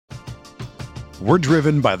We're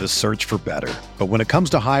driven by the search for better. But when it comes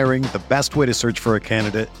to hiring, the best way to search for a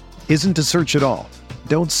candidate isn't to search at all.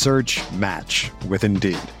 Don't search, match with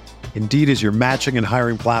Indeed. Indeed is your matching and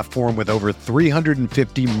hiring platform with over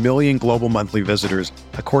 350 million global monthly visitors,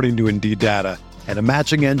 according to Indeed data, and a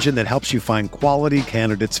matching engine that helps you find quality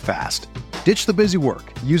candidates fast. Ditch the busy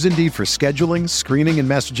work. Use Indeed for scheduling, screening, and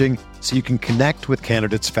messaging so you can connect with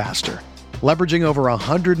candidates faster. Leveraging over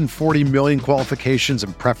 140 million qualifications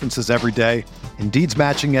and preferences every day, Indeed's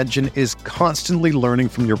matching engine is constantly learning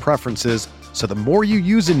from your preferences, so the more you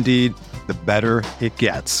use Indeed, the better it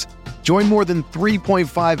gets. Join more than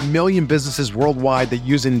 3.5 million businesses worldwide that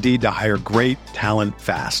use Indeed to hire great talent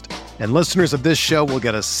fast. And listeners of this show will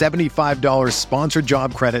get a $75 sponsored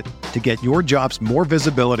job credit to get your jobs more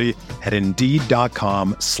visibility at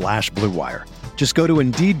Indeed.com/Blue Wire. Just go to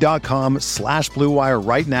Indeed.com/Blue Wire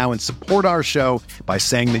right now and support our show by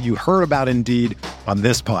saying that you heard about Indeed on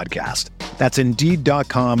this podcast. That's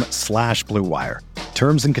Indeed.com/Blue Wire.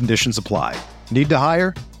 Terms and conditions apply. Need to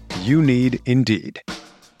hire? You need Indeed.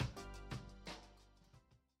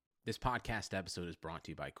 This podcast episode is brought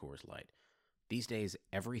to you by Coors Light. These days,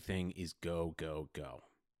 everything is go, go, go.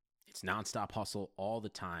 It's nonstop hustle all the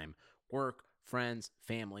time. Work, friends,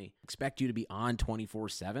 family, expect you to be on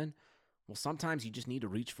 24/7. Well, sometimes you just need to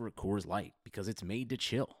reach for a Coors Light because it's made to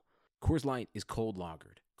chill. Coors Light is cold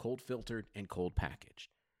lagered, cold filtered, and cold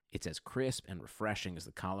packaged. It's as crisp and refreshing as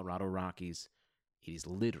the Colorado Rockies. It is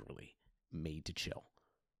literally made to chill.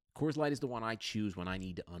 Coors Light is the one I choose when I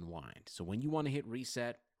need to unwind. So when you want to hit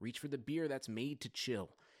reset, reach for the beer that's made to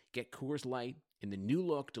chill. Get Coors Light in the new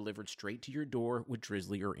look delivered straight to your door with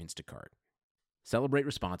Drizzly or Instacart. Celebrate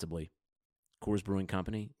responsibly. Coors Brewing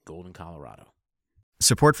Company, Golden, Colorado.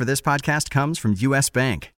 Support for this podcast comes from U.S.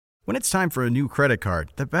 Bank. When it's time for a new credit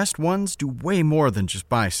card, the best ones do way more than just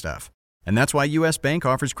buy stuff. And that's why U.S. Bank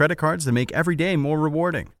offers credit cards that make every day more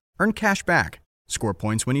rewarding. Earn cash back, score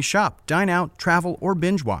points when you shop, dine out, travel, or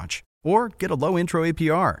binge watch, or get a low intro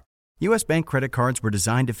APR. U.S. Bank credit cards were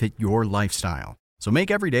designed to fit your lifestyle. So make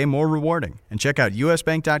every day more rewarding and check out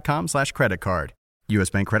usbank.com/credit card. U.S.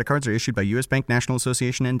 Bank credit cards are issued by U.S. Bank National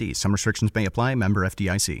Association ND. Some restrictions may apply. Member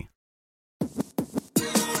FDIC.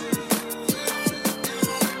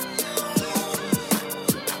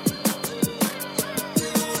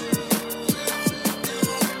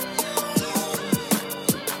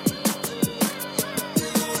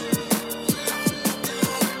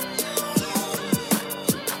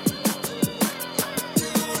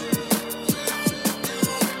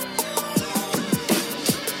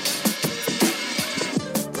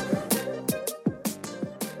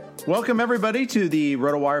 Welcome, everybody, to the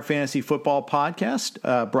RotoWire Fantasy Football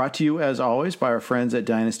Podcast, brought to you, as always, by our friends at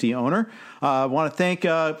Dynasty Owner. I want to thank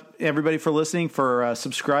everybody for listening, for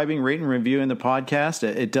subscribing, rating, and reviewing the podcast.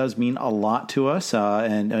 It does mean a lot to us,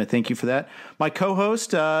 and thank you for that. My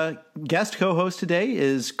guest co-host today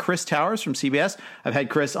is Chris Towers from CBS. I've had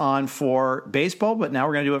Chris on for baseball, but now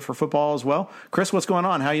we're going to do it for football as well. Chris, what's going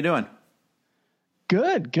on? How you doing?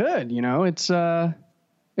 Good. You know, it's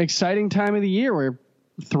exciting time of the year. We're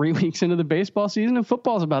 3 weeks into the baseball season and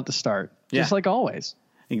football's about to start, just like always.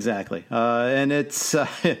 Exactly. And it's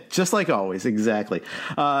just like always. Exactly.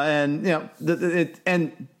 And, you know,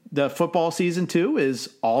 the football season, too, is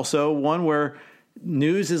also one where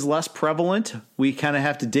news is less prevalent. We kind of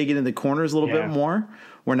have to dig into the corners a little bit more.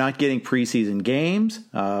 We're not getting preseason games.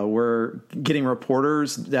 We're getting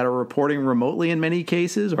reporters that are reporting remotely in many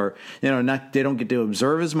cases, or they don't get to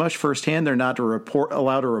observe as much firsthand. They're not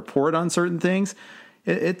allowed to report on certain things.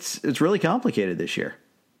 It's really complicated this year.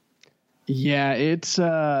 Yeah, it's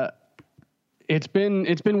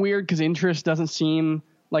been weird because interest doesn't seem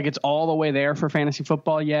like it's all the way there for fantasy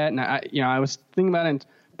football yet. And I was thinking about it.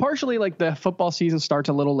 Partially, like, the football season starts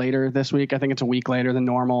a little later this week. I think it's a week later than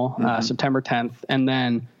normal, September 10th. And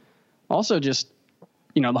then also just,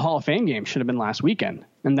 the Hall of Fame game should have been last weekend.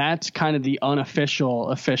 And that's kind of the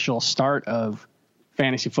official start of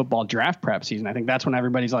fantasy football draft prep season. I think that's when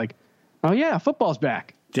everybody's like, oh, yeah, football's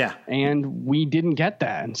back. Yeah. And we didn't get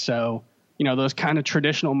that. And so, those kind of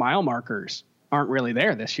traditional mile markers aren't really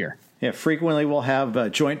there this year. Yeah, frequently we'll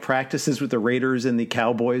have joint practices with the Raiders and the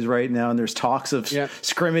Cowboys right now, and there's talks of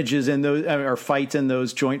scrimmages in those or fights in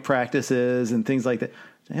those joint practices and things like that.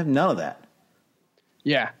 They have none of that.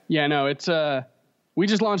 Yeah, no, it's we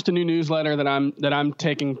just launched a new newsletter that I'm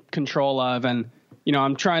taking control of, and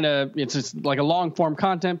I'm trying to. It's just like a long form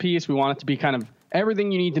content piece. We want it to be kind of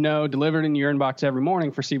everything you need to know delivered in your inbox every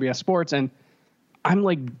morning for CBS Sports. And I'm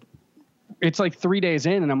like, it's like 3 days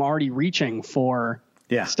in and I'm already reaching for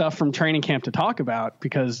stuff from training camp to talk about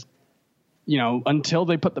because, until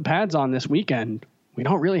they put the pads on this weekend, we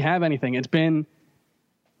don't really have anything.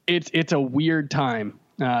 It's a weird time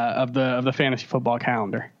of the fantasy football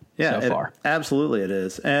calendar. Yeah, so far. Absolutely it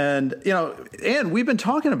is. And, and we've been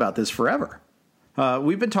talking about this forever.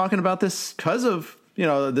 We've been talking about this because of,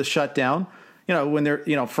 the shutdown, when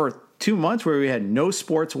there, for 2 months where we had no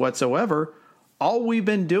sports whatsoever, all we've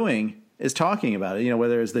been doing is talking about it,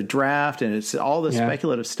 whether it's the draft and it's all the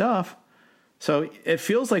speculative stuff. So it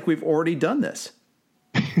feels like we've already done this.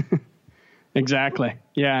 Exactly.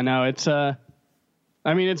 Yeah, no, it's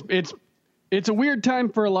it's a weird time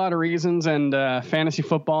for a lot of reasons, and fantasy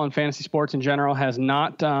football and fantasy sports in general has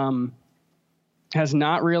not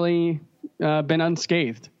really been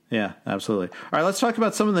unscathed. Yeah, absolutely. All right, let's talk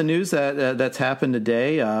about some of the news that's happened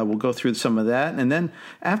today. We'll go through some of that, and then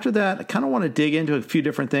after that, I kind of want to dig into a few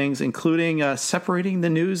different things, including separating the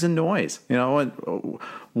news and noise.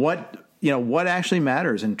 What actually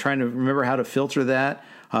matters, and trying to remember how to filter that.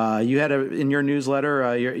 You had in your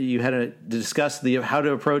newsletter, you had to discuss how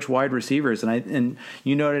to approach wide receivers, and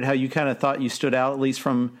you noted how you kind of thought you stood out, at least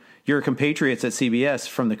from your compatriots at CBS,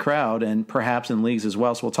 from the crowd, and perhaps in leagues as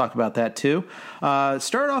well. So we'll talk about that too.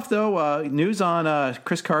 Start off though, news on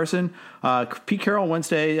Chris Carson. Pete Carroll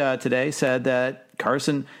Wednesday today said that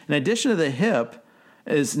Carson, in addition to the hip,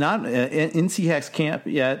 is not in Seahawks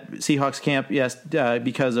camp yet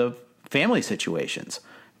because of family situations.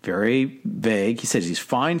 Very vague. He says he's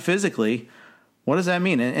fine physically. What does that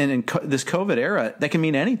mean? And in this COVID era, that can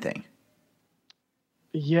mean anything.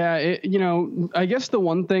 Yeah, I guess the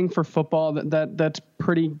one thing for football that's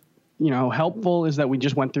pretty, helpful is that we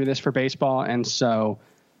just went through this for baseball. And so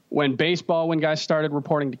when guys started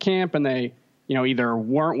reporting to camp and they, either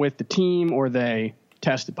weren't with the team or they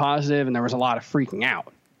tested positive, and there was a lot of freaking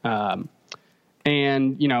out.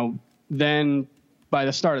 Then by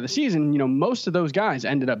the start of the season, most of those guys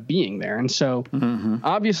ended up being there. And so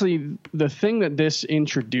obviously the thing that this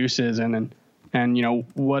introduces and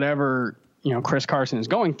whatever, Chris Carson is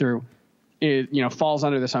going through, it, falls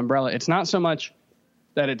under this umbrella. It's not so much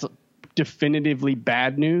that it's definitively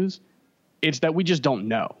bad news. It's that we just don't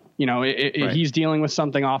know. Right. He's dealing with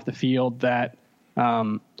something off the field that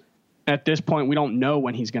at this point we don't know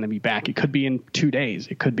when he's going to be back. It could be in 2 days.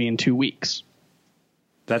 It could be in 2 weeks.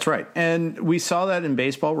 That's right. And we saw that in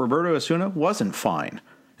baseball. Roberto Osuna wasn't fine,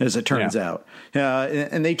 as it turns out.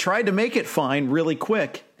 And they tried to make it fine really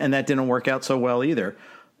quick, and that didn't work out so well either.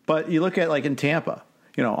 But you look at, like, in Tampa,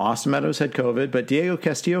 Austin Meadows had COVID, but Diego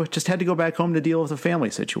Castillo just had to go back home to deal with a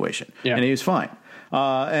family situation, and he was fine.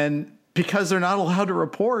 And because they're not allowed to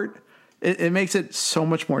report, it makes it so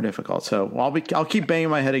much more difficult. So I'll keep banging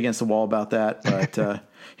my head against the wall about that, but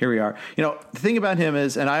here we are. The thing about him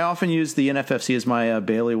is, and I often use the NFFC as my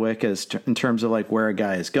bailiwick in terms of like where a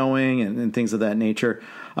guy is going and things of that nature.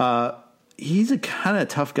 He's a kind of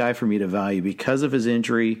tough guy for me to value because of his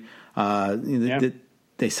injury.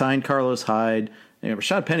 They signed Carlos Hyde.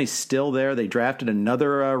 Rashad Penny's still there. They drafted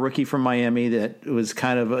another rookie from Miami that was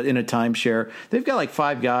kind of in a timeshare. They've got like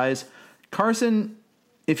 5 guys. Carson,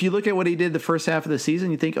 if you look at what he did the first half of the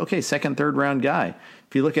season, you think, okay, second, third round guy.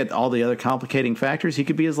 If you look at all the other complicating factors, he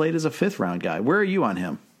could be as late as a 5th round guy. Where are you on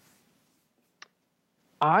him?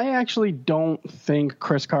 I actually don't think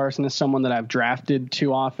Chris Carson is someone that I've drafted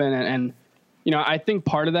too often. And I think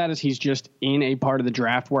part of that is he's just in a part of the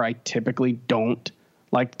draft where I typically don't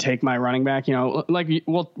like to take my running back. Like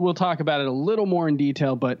we'll talk about it a little more in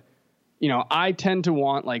detail, but I tend to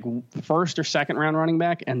want like 1st or 2nd round running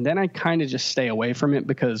back, and then I kind of just stay away from it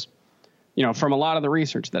because, from a lot of the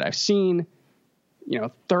research that I've seen,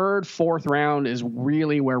 3rd, 4th round is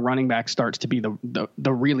really where running back starts to be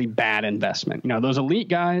the really bad investment. Those elite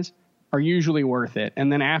guys are usually worth it,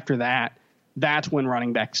 and then after that, that's when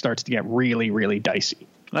running back starts to get really, really dicey.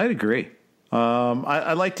 I'd agree.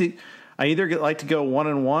 I either like to go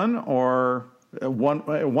 1-1 or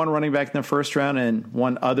one running back in the 1st round and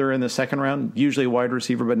one other in the 2nd round, usually wide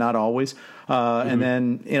receiver, but not always. And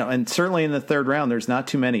then, and certainly in the 3rd round, there's not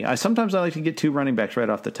too many. Sometimes I like to get 2 running backs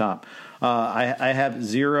right off the top. I have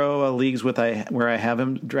 0 leagues where I have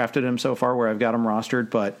him drafted him so far, where I've got him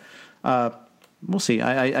rostered, but we'll see.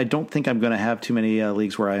 I don't think I'm going to have too many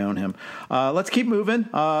leagues where I own him. Let's keep moving.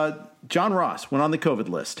 John Ross went on the COVID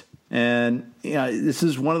list. And this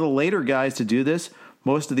is one of the later guys to do this.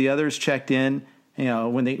 Most of the others checked in,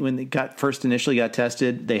 when they initially got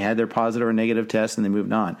tested, they had their positive or negative test and they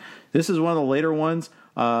moved on. This is one of the later ones.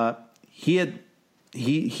 He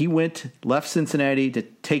left Cincinnati to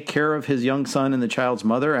take care of his young son and the child's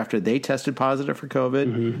mother after they tested positive for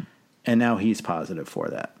COVID, and now he's positive for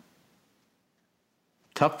that.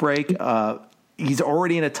 Tough break. He's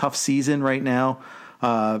already in a tough season right now.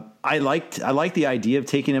 I like the idea of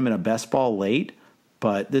taking him in a best ball late,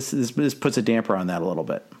 But this puts a damper on that a little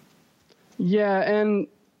bit. Yeah, and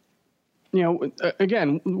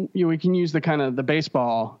again, we can use the kind of the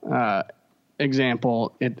baseball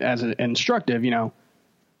example as an instructive.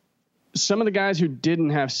 Some of the guys who didn't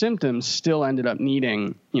have symptoms still ended up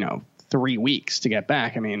needing 3 weeks to get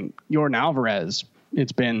back. I mean, Yordan Alvarez,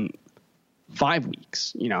 it's been 5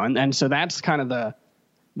 weeks. And so that's kind of the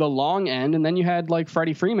long end. And then you had like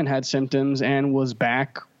Freddie Freeman had symptoms and was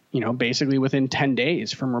back, basically within 10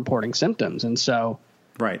 days from reporting symptoms. And so,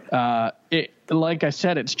 right. Like I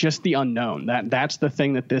said, it's just the unknown. That's the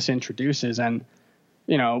thing that this introduces. And,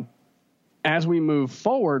 as we move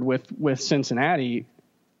forward with Cincinnati,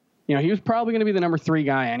 he was probably going to be the number 3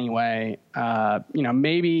 guy anyway.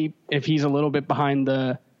 Maybe if he's a little bit behind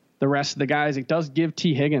the rest of the guys, it does give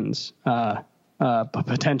T. Higgins a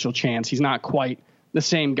potential chance. He's not quite the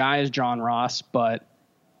same guy as John Ross, but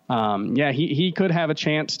he could have a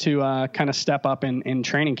chance to kind of step up in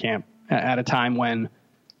training camp at a time when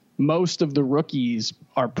most of the rookies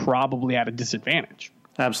are probably at a disadvantage.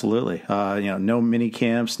 Absolutely. No mini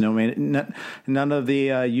camps, none of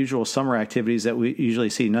the usual summer activities that we usually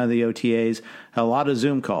see, none of the OTAs, a lot of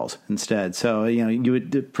Zoom calls instead. So, you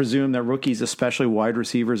would presume that rookies, especially wide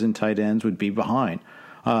receivers and tight ends, would be behind.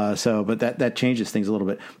 But that changes things a little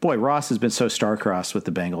bit. Boy, Ross has been so star-crossed with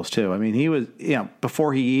the Bengals too. I mean, he was,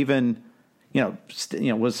 before he even,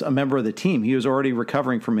 was a member of the team, he was already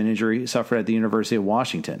recovering from an injury he suffered at the University of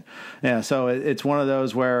Washington. Yeah, so it's one of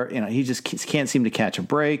those where he just can't seem to catch a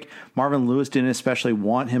break. Marvin Lewis didn't especially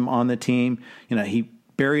want him on the team. He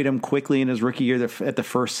buried him quickly in his rookie year at the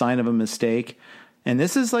first sign of a mistake. And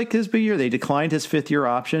this is like his big year. They declined his 5th-year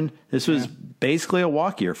option. This was basically a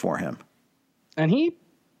walk year for him. And he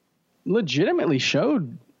legitimately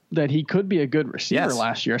showed that he could be a good receiver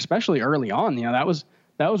last year, especially early on. That was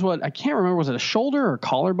what I can't remember. Was it a shoulder or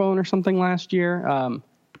collarbone or something last year?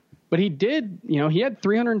 But he did, he had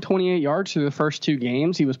 328 yards through the first 2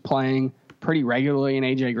 games. He was playing pretty regularly in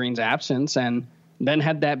AJ Green's absence, and then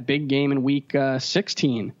had that big game in week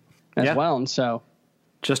 16 as well. And so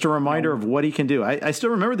just a reminder of what he can do. I still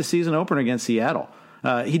remember the season opener against Seattle.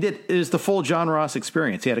 It was the full John Ross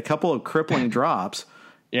experience. He had a couple of crippling drops.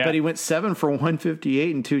 Yeah. But he went 7 for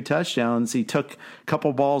 158 and 2 touchdowns. He took a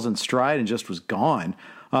couple balls in stride and just was gone.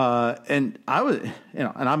 And I was, and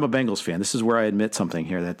I'm a Bengals fan. This is where I admit something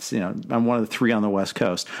here. That's, I'm one of the 3 on the West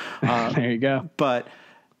Coast. There you go.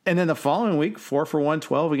 And then the following week, 4 for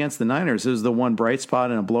 112 against the Niners. It was the one bright spot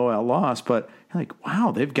in a blowout loss. But like,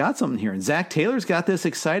 wow, they've got something here. And Zach Taylor's got this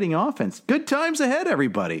exciting offense. Good times ahead,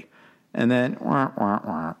 everybody. And then,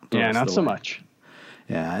 not so much.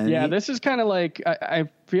 Yeah. This is kind of like, I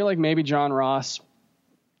feel like maybe John Ross,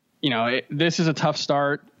 this is a tough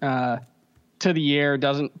start to the year.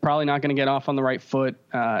 Probably not going to get off on the right foot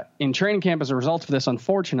in training camp as a result of this,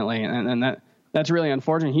 unfortunately. And that's really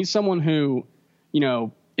unfortunate. He's someone who,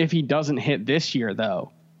 if he doesn't hit this year,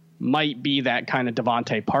 though, might be that kind of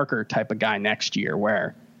Devontae Parker type of guy next year,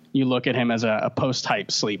 where you look at him as a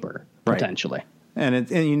post-type sleeper, potentially. And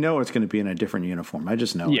it's going to be in a different uniform. I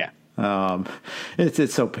just know. Yeah.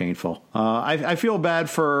 It's so painful. I feel bad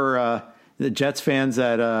for the Jets fans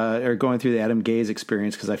that are going through the Adam Gase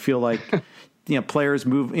experience, because I feel like players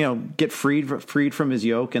get freed from his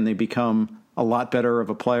yoke, and they become a lot better of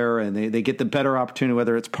a player, and they get the better opportunity,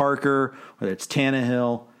 whether it's Parker, whether it's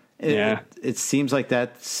Tannehill. It seems like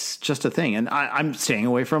that's just a thing, and I'm staying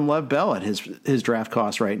away from Lev Bell at his draft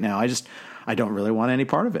cost right now. I don't really want any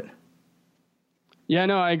part of it. Yeah,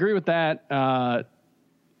 no, I agree with that.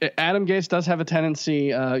 Adam Gase does have a tendency,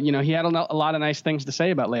 he had a lot of nice things to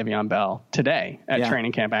say about Le'Veon Bell today at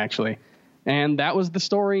training camp, actually. And that was the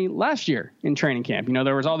story last year in training camp.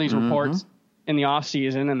 There was all these reports in the off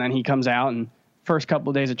season, and then he comes out and first couple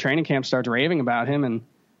of days of training camp starts raving about him. And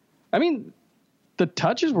I mean, the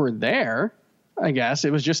touches were there, I guess.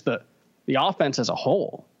 It was just the offense as a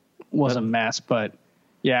whole was a mess. But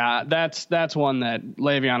yeah, that's one that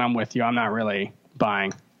Le'Veon, I'm with you. I'm not really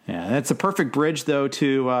buying. Yeah, that's a perfect bridge, though,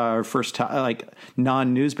 to our first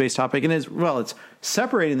non-news-based topic. And it's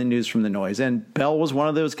separating the news from the noise. And Bell was one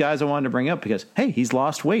of those guys I wanted to bring up because, hey, he's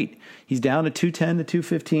lost weight. He's down to 210 to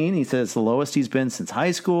 215. He says it's the lowest he's been since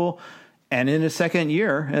high school. And in his second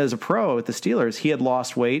year as a pro at the Steelers, he had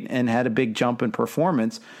lost weight and had a big jump in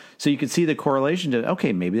performance. So you could see the correlation to,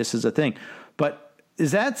 okay, maybe this is a thing. But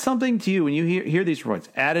is that something to you when you hear these reports?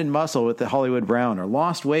 Added muscle with the Hollywood Brown or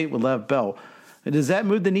lost weight with Lev Bell. Does that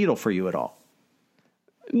move the needle for you at all?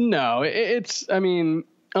 No,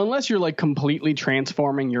 unless you're like completely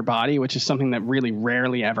transforming your body, which is something that really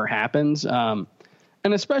rarely ever happens. And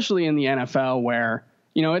especially in the NFL where,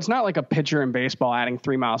 you know, it's not like a pitcher in baseball adding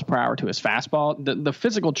 3 miles per hour to his fastball. The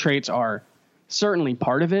physical traits are certainly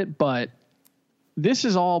part of it, but this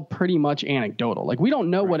is all pretty much anecdotal. Like, we don't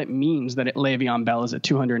know what it means that Le'Veon Bell is at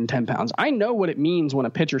 210 pounds. I know what it means when a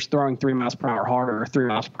pitcher's throwing 3 miles per hour harder or 3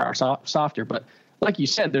 miles per hour softer. But like you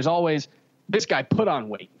said, there's always this guy put on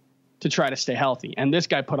weight to try to stay healthy, and this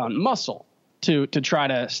guy put on muscle to try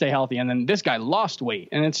to stay healthy, and then this guy lost weight.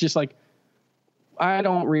 And it's just like, I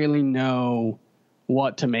don't really know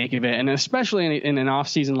what to make of it. And especially in an off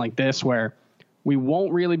season like this, where we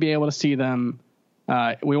won't really be able to see them.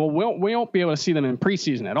 We won't be able to see them in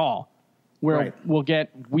preseason at all. We'll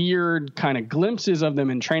get weird kind of glimpses of them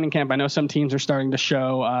in training camp. I know some teams are starting to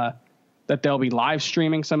show that they'll be live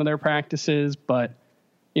streaming some of their practices, but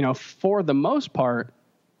you know, for the most part,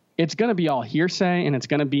 it's going to be all hearsay, and it's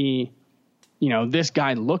going to be, you know, this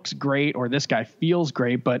guy looks great or this guy feels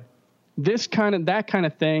great, but that kind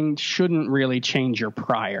of thing shouldn't really change your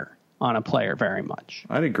prior on a player very much.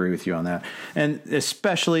 I'd agree with you on that. And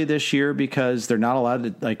especially this year, because they're not allowed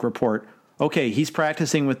to like report, okay, he's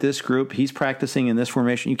practicing with this group, he's practicing in this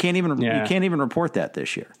formation. You can't even report that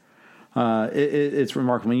this year. It's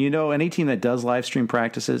remarkable. You know, any team that does live stream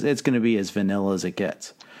practices, it's going to be as vanilla as it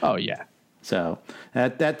gets. Oh yeah. So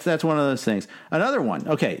that's one of those things. Another one.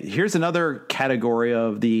 Okay, here's another category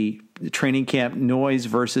of the training camp noise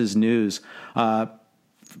versus news.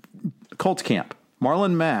 Colts camp.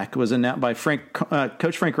 Marlon Mack was announced by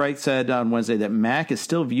Coach Frank Reich said on Wednesday that Mack is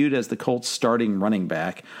still viewed as the Colts starting running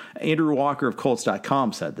back. Andrew Walker of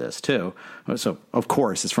Colts.com said this too. So, of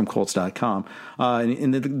course, it's from Colts.com.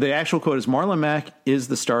 And the actual quote is, Marlon Mack is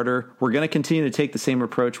the starter. We're going to continue to take the same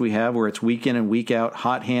approach we have where it's week in and week out,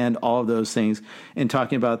 hot hand, all of those things, and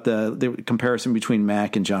talking about the comparison between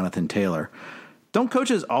Mack and Jonathan Taylor. Don't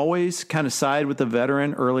coaches always kind of side with the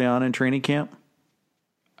veteran early on in training camp?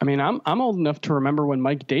 I mean, I'm old enough to remember when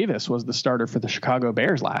Mike Davis was the starter for the Chicago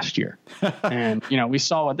Bears last year. And, you know, we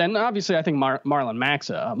saw it. Then obviously I think Marlon Mack's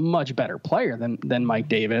a much better player than Mike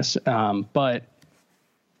Davis. But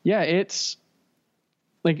yeah, it's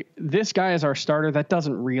like this guy is our starter. That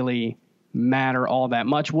doesn't really matter all that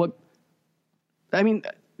much.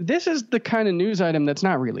 This is the kind of news item that's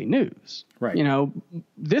not really news. Right. You know,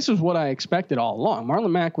 this is what I expected all along. Marlon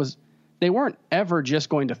Mack they weren't ever just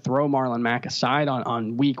going to throw Marlon Mack aside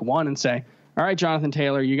on week one and say, all right, Jonathan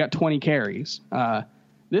Taylor, you got 20 carries.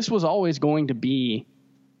 This was always going to be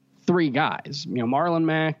 3 guys, you know, Marlon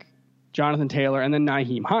Mack, Jonathan Taylor, and then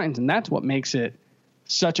Nyheim Hines. And that's what makes it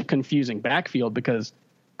such a confusing backfield, because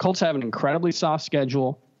Colts have an incredibly soft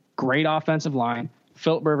schedule, great offensive line.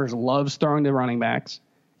 Philip Rivers loves throwing to running backs.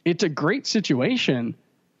 It's a great situation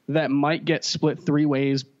that might get split 3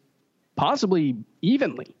 ways, possibly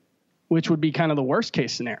evenly, which would be kind of the worst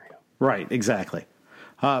case scenario. Right, exactly.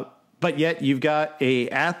 But yet you've got a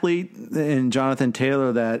athlete in Jonathan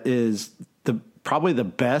Taylor that is probably the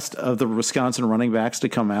best of the Wisconsin running backs to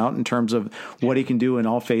come out in terms of what he can do in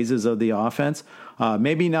all phases of the offense.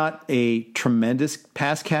 Maybe not a tremendous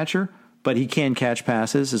pass catcher, but he can catch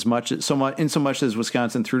passes so much as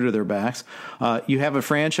Wisconsin threw to their backs. You have a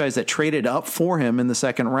franchise that traded up for him in the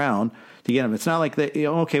second round to get him. It's not like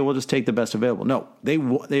we'll just take the best available. No,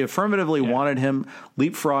 they affirmatively wanted him,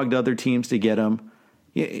 leapfrogged other teams to get him.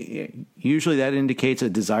 Usually that indicates a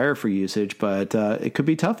desire for usage, but it could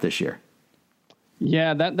be tough this year.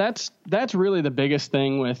 Yeah, that's really the biggest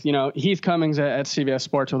thing with, you know, Heath Cummings at CBS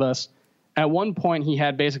Sports with us. At one point, he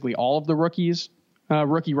had basically all of the rookie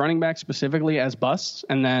running backs specifically as busts,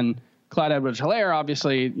 and then Clyde Edwards-Helaire,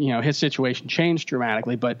 obviously, you know, his situation changed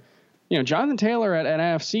dramatically, but you know, Jonathan Taylor at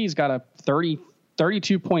NFC's got a 32.6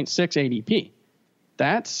 ADP.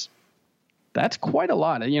 That's quite a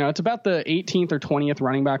lot. You know, it's about the 18th or 20th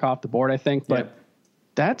running back off the board, I think, but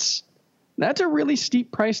that's a really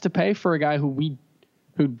steep price to pay for a guy who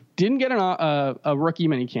didn't get a rookie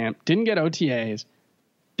minicamp, didn't get OTAs,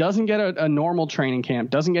 doesn't get a normal training camp,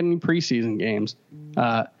 doesn't get any preseason games.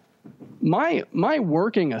 My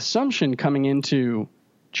working assumption coming into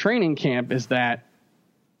training camp is that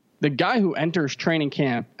the guy who enters training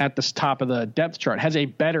camp at the top of the depth chart has a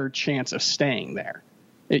better chance of staying there.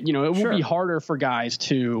 It will be harder for guys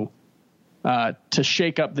to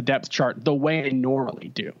shake up the depth chart the way they normally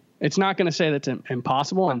do. It's not going to say that's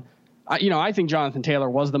impossible. And I think Jonathan Taylor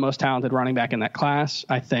was the most talented running back in that class.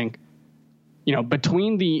 I think, you know,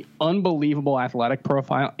 between the unbelievable athletic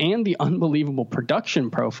profile and the unbelievable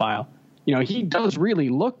production profile, you know, he does really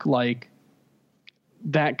look like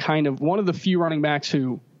that kind of one of the few running backs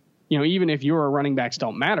who, you know, even if you're a running backs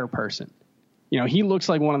don't matter person, you know, he looks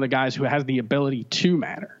like one of the guys who has the ability to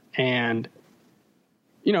matter. And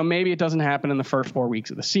maybe it doesn't happen in the first 4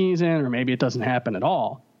 weeks of the season, or maybe it doesn't happen at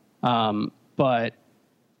all. But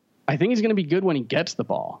I think he's going to be good when he gets the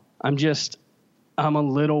ball. I'm a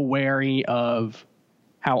little wary of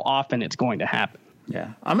how often it's going to happen.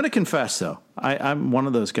 Yeah. I'm going to confess, though. I'm one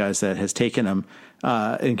of those guys that has taken him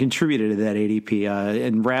and contributed to that ADP.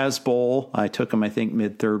 In Raz Bowl, I took him, I think,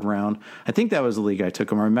 mid-third round. I think that was the league I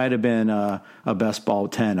took him, or it might have been a best ball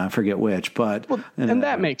 10. I forget which. But and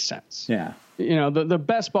that makes sense. Yeah. The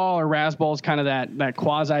best ball or Raz Bowl is kind of that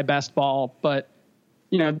quasi-best ball. But,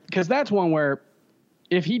 because that's one where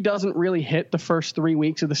if he doesn't really hit the first 3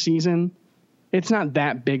 weeks of the season, it's not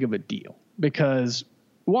that big of a deal. Because,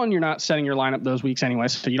 one, you're not setting your lineup those weeks anyway,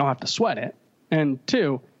 so you don't have to sweat it. And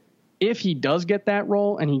two, if he does get that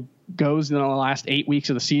role and he goes in the last 8 weeks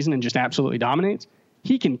of the season and just absolutely dominates,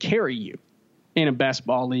 he can carry you in a best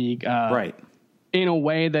ball league, right? In a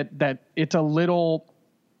way that it's a little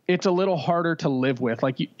harder to live with.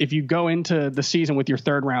 Like if you go into the season with your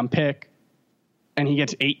third round pick and he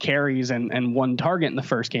gets 8 carries and 1 target in the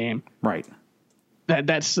first game, right?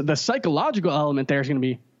 That's the psychological element there is going to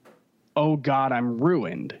be, oh God, I'm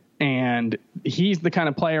ruined. And he's the kind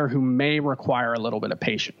of player who may require a little bit of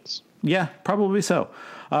patience. Yeah, probably so.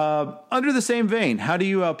 Under the same vein, how do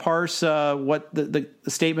you parse what the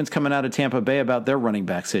statements coming out of Tampa Bay about their running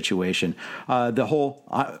back situation? The whole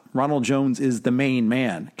Ronald Jones is the main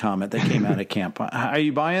man comment that came out of camp. Are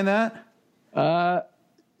you buying that?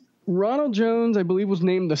 Ronald Jones, I believe, was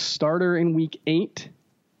named the starter in week 8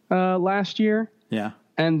 last year. Yeah.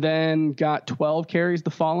 And then got 12 carries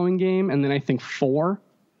the following game, and then I think 4.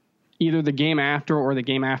 Either the game after or the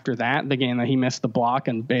game after that, the game that he missed the block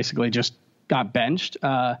and basically just got benched.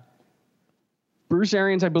 Bruce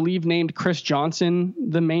Arians, I believe, named Chris Johnson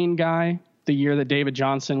the main guy the year that David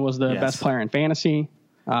Johnson was the best player in fantasy.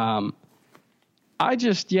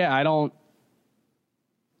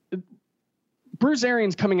 Bruce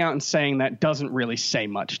Arians coming out and saying that doesn't really say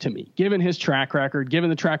much to me, given his track record, given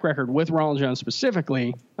the track record with Ronald Jones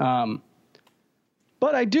specifically.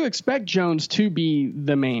 But I do expect Jones to be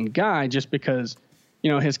the main guy just because,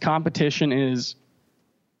 his competition is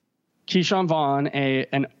Keyshawn Vaughn,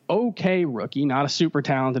 an okay rookie, not a super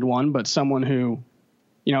talented one, but someone who,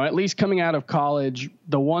 at least coming out of college,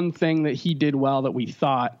 the one thing that he did well that we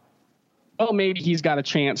thought, well, maybe he's got a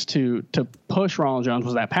chance to push Ronald Jones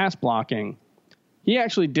was that pass blocking. He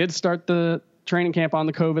actually did start the training camp on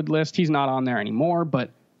the COVID list. He's not on there anymore,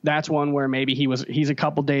 but that's one where maybe he's a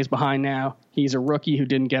couple days behind now. He's a rookie who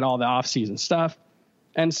didn't get all the offseason stuff.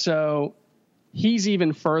 And so he's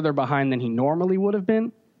even further behind than he normally would have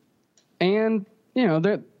been. And,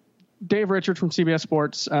 Dave Richards from CBS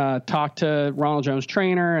Sports talked to Ronald Jones'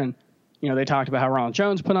 trainer, and, they talked about how Ronald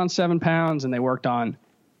Jones put on 7 pounds, and they worked on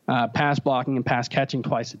pass blocking and pass catching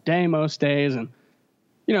twice a day most days. And,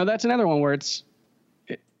 that's another one where it's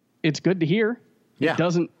good to hear. Yeah. It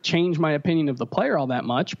doesn't change my opinion of the player all that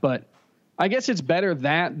much, but I guess it's better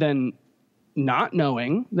that than not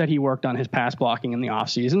knowing that he worked on his pass blocking in the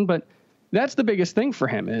offseason. But that's the biggest thing for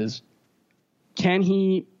him is, can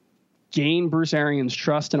he gain Bruce Arians'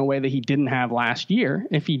 trust in a way that he didn't have last year?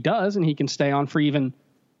 If he does, and he can stay on for even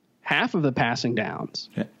half of the passing downs.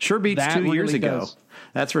 Yeah. Sure beats 2 years ago.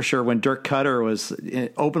 That's for sure, when Dirk Cutter was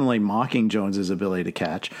openly mocking Jones's ability to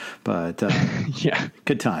catch. But yeah,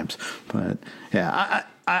 good times. But yeah,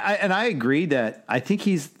 I agree that I think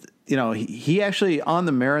he's, he actually, on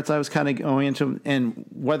the merits, I was kind of going into him, and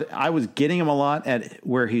whether I was getting him a lot at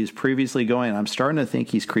where he was previously going, I'm starting to think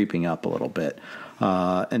he's creeping up a little bit.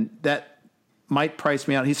 And that might price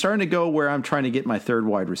me out. He's starting to go where I'm trying to get my third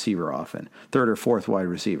or fourth wide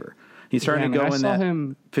receiver. He's starting to go in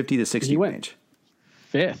that 50 to 60 range.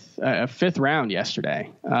 Fifth round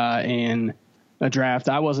yesterday in a draft.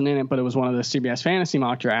 I wasn't in it, but it was one of the CBS Fantasy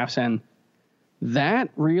mock drafts. And that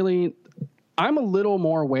really, I'm a little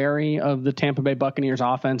more wary of the Tampa Bay Buccaneers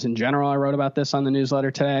offense in general. I wrote about this on the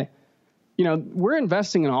newsletter today. We're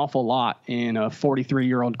investing an awful lot in a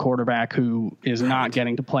 43-year-old quarterback who is not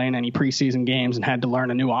getting to play in any preseason games and had to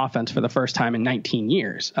learn a new offense for the first time in 19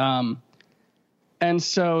 years. And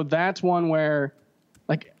so that's one where,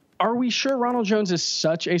 are we sure Ronald Jones is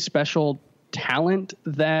such a special talent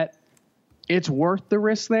that it's worth the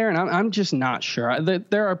risk there? And I'm just not sure.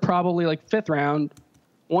 There are probably 5th round.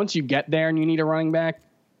 Once you get there and you need a running back,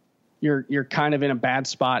 you're kind of in a bad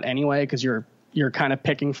spot anyway, because you're kind of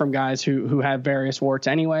picking from guys who have various warts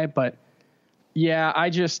anyway. But yeah, I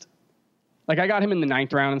got him in the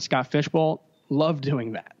 9th round in Scott Fishbowl. Love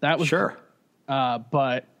doing that. That was sure.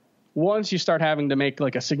 But once you start having to make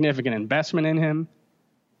a significant investment in him,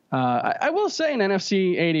 I will say in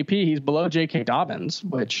NFC ADP, he's below J.K. Dobbins,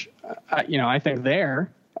 which, I think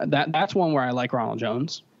that's one where I like Ronald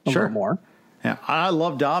Jones a little more. Yeah, I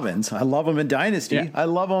love Dobbins. I love him in Dynasty. Yeah. I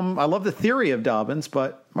love him. I love the theory of Dobbins,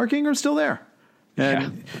 but Mark Ingram's still there.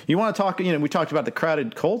 And you want to talk, we talked about the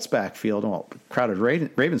crowded Colts backfield, crowded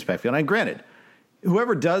Ravens backfield. And granted,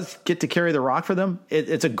 whoever does get to carry the rock for them,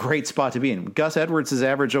 it's a great spot to be in. Gus Edwards has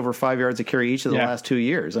averaged over 5 yards a carry each of the last 2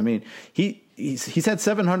 years. I mean, he's had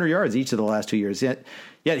 700 yards each of the last 2 years. Yet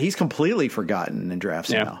he's completely forgotten in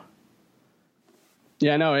drafts now.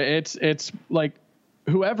 Yeah, no, it's like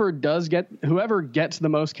whoever gets the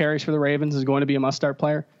most carries for the Ravens is going to be a must-start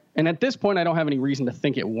player. And at this point, I don't have any reason to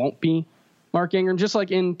think it won't be Mark Ingram. Just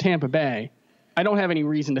like in Tampa Bay, I don't have any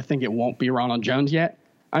reason to think it won't be Ronald Jones yet.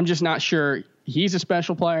 I'm just not sure he's a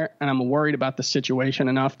special player, and I'm worried about the situation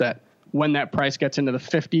enough that when that price gets into the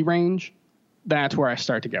 50 range, that's where I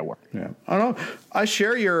start to get worried. Yeah, I don't know. I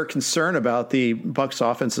share your concern about the Bucs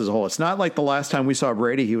offense as a whole. It's not like the last time we saw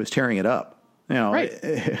Brady, he was tearing it up. Right.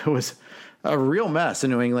 It was a real mess in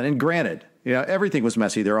New England. And granted, everything was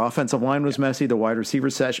messy. Their offensive line was messy. The wide receiver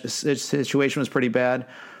situation was pretty bad.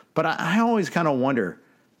 But I always kind of wonder,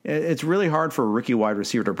 it's really hard for a rookie wide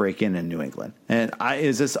receiver to break in New England. And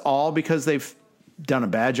is this all because they've done a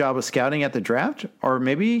bad job of scouting at the draft? Or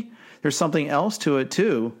maybe there's something else to it,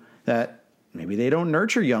 too, that maybe they don't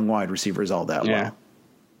nurture young wide receivers all that well.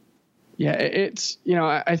 Yeah, it's,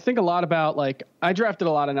 I think a lot about, I drafted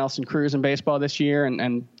a lot of Nelson Cruz in baseball this year,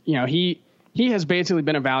 and he has basically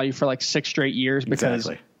been a value for 6 straight years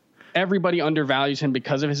because everybody undervalues him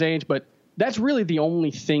because of his age, but that's really the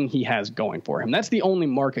only thing he has going for him. That's the only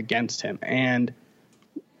mark against him. And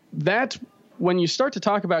that's when you start to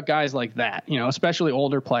talk about guys like that, especially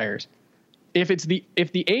older players, if the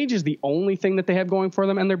age is the only thing that they have going for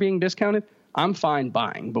them and they're being discounted, I'm fine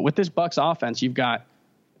buying. But with this Bucs offense, you've got,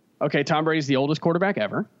 Tom Brady's the oldest quarterback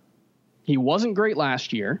ever. He wasn't great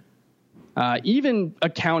last year. Even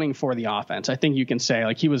accounting for the offense, I think you can say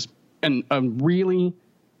he was a really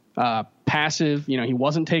passive, he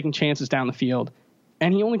wasn't taking chances down the field,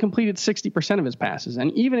 and he only completed 60% of his passes.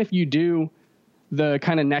 And even if you do the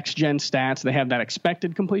kind of next gen stats, they have that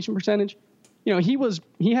expected completion percentage.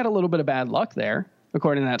 He had a little bit of bad luck there,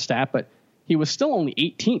 according to that stat, but he was still only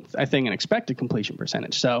 18th, I think, in expected completion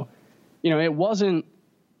percentage. So, it wasn't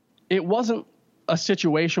a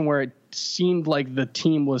situation where it seemed like the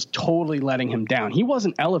team was totally letting him down. He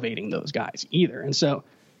wasn't elevating those guys either. And so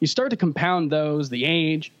you start to compound those, the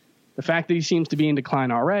age, the fact that he seems to be in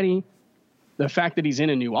decline already, the fact that he's in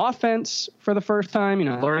a new offense for the first time,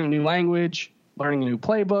 learning a new language, learning a new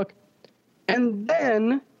playbook. And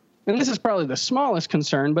then, and this is probably the smallest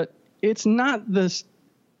concern, but it's not the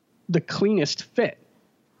cleanest fit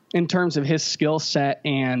in terms of his skill set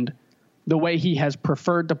and the way he has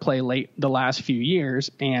preferred to play late the last few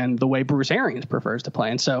years and the way Bruce Arians prefers to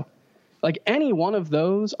play. And so any one of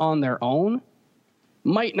those on their own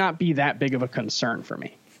might not be that big of a concern for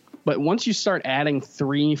me. But once you start adding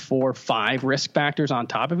 3, 4, 5 risk factors on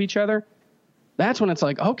top of each other, that's when it's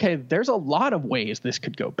there's a lot of ways this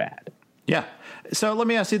could go bad. Yeah. So let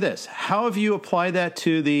me ask you this. How have you applied that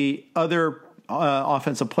to the other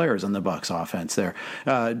offensive players on the Bucs offense there?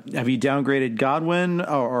 Have you downgraded Godwin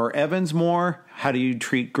or Evans more? How do you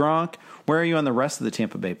treat Gronk? Where are you on the rest of the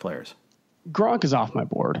Tampa Bay players? Gronk is off my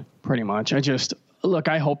board pretty much.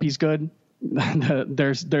 I hope he's good.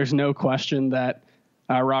 There's no question that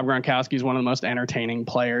Rob Gronkowski is one of the most entertaining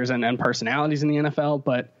players and personalities in the NFL.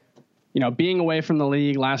 But, being away from the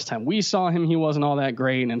league, last time we saw him, he wasn't all that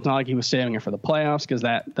great. And it's not like he was saving it for the playoffs because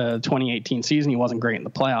the 2018 season, he wasn't great in the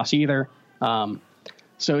playoffs either.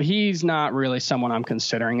 So he's not really someone I'm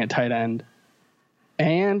considering at tight end.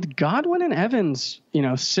 And Godwin and Evans,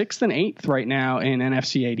 6th and 8th right now in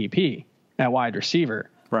NFC ADP at wide receiver.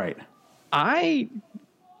 Right. I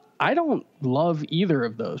don't love either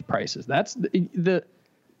of those prices. That's the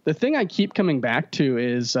thing I keep coming back to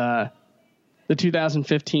is the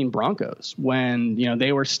 2015 Broncos when,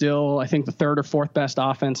 they were still, I think, the 3rd or 4th best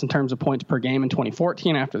offense in terms of points per game in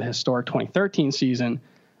 2014 after the historic 2013 season.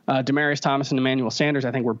 Demaryius Thomas and Emmanuel Sanders,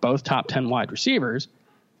 I think, were both top 10 wide receivers.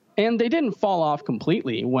 And they didn't fall off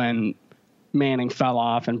completely when Manning fell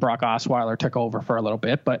off and Brock Osweiler took over for a little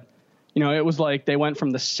bit. But, it was they went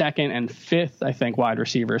from the 2nd and 5th, I think, wide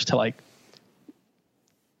receivers to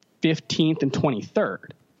 15th and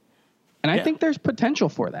 23rd. And I think there's potential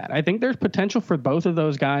for that. I think there's potential for both of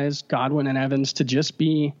those guys, Godwin and Evans, to just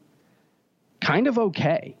be kind of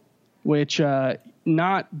okay, which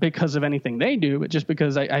not because of anything they do, but just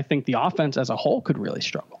because I think the offense as a whole could really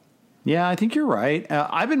struggle. Yeah, I think you're right.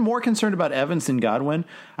 I've been more concerned about Evans than Godwin.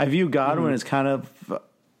 I view Godwin as kind of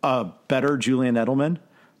a better Julian Edelman.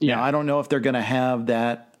 Yeah. Now, I don't know if they're going to have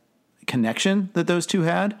that connection that those two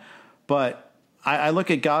had, but I look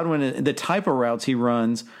at Godwin and the type of routes he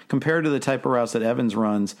runs compared to the type of routes that Evans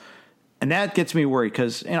runs. And that gets me worried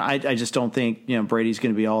because I just don't think Brady's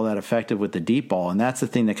going to be all that effective with the deep ball, and that's the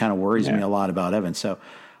thing that kind of worries me a lot about Evans. So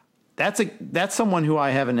that's someone who I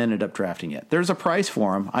haven't ended up drafting yet. There's a price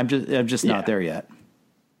for him. I'm just not there yet.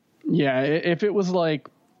 Yeah, if it was like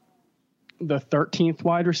the 13th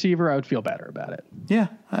wide receiver, I would feel better about it. Yeah,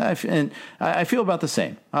 I feel about the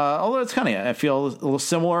same. Although it's kind of I feel a little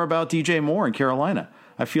similar about DJ Moore in Carolina.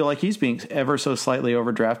 I feel like he's being ever so slightly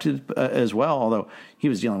overdrafted as well, although he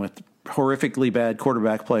was dealing with horrifically bad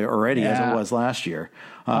quarterback play already as it was last year.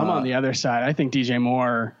 I'm on the other side. I think DJ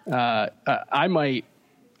Moore, I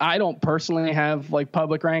don't personally have like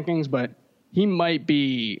public rankings, but he might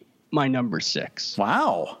be my number 6.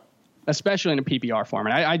 Wow. Especially in a PPR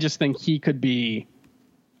format. I just think he could be,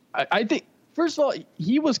 I think, first of all,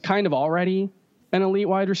 he was kind of already an elite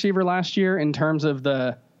wide receiver last year in terms of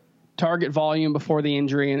the target volume before the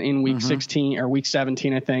injury in week 16 or week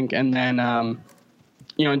 17, I think. And then,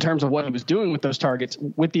 in terms of what he was doing with those targets,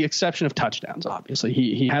 with the exception of touchdowns, obviously,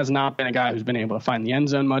 he has not been a guy who's been able to find the end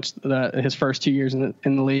zone much his first 2 years in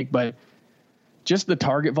the league, but just the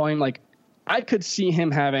target volume, like I could see him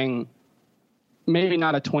having maybe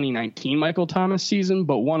not a 2019 Michael Thomas season,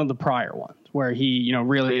 but one of the prior ones where he,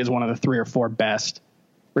 really is one of the 3 or 4 best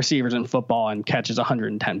receivers in football and catches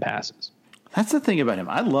 110 passes. That's the thing about him.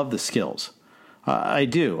 I love the skills. I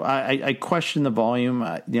do. I question the volume.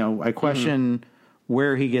 I question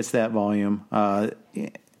where he gets that volume.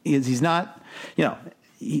 He's not,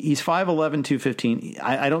 he's 5'11", 215.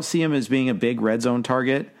 I don't see him as being a big red zone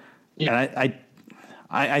target. Yeah. And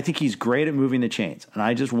I think he's great at moving the chains. And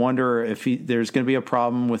I just wonder if there's going to be a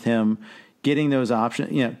problem with him getting those options,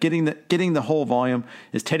 getting the whole volume.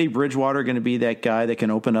 Is Teddy Bridgewater going to be that guy that can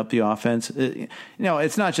open up the offense?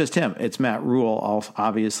 It's not just him. It's Matt Rule,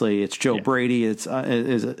 obviously. It's Joe Brady. It's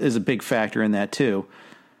is a big factor in that too.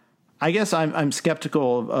 I guess I'm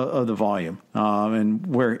skeptical of the volume, and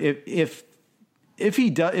where if he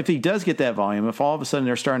does get that volume, if all of a sudden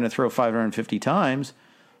they're starting to throw 550 times,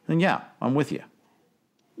 then yeah, I'm with you.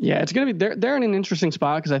 Yeah, it's gonna be they're in an interesting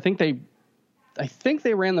spot because I think they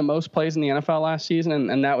ran the most plays in the NFL last season,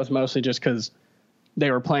 and that was mostly just because they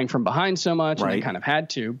were playing from behind so much and they kind of had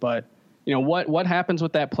to. But what happens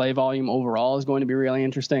with that play volume overall is going to be really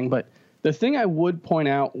interesting. But the thing I would point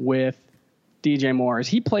out with DJ Moore is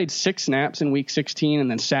he played 6 snaps in week 16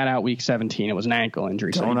 and then sat out week 17. It was an ankle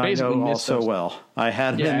injury. So he basically missed so well. I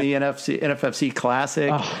had him in the NFFC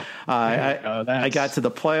Classic. I got to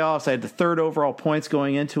the playoffs. I had the 3rd overall points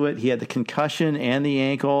going into it. He had the concussion and the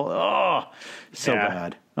ankle. Oh, so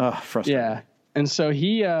bad. Oh, frustrating. Yeah. And so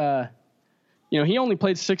he, he only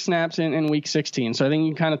played 6 snaps in week 16. So I think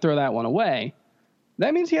you can kind of throw that one away.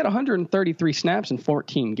 That means he had 133 snaps in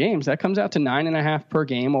 14 games. That comes out to 9.5 per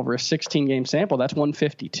game over a 16-game sample. That's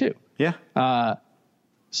 152. Yeah.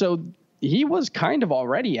 So he was kind of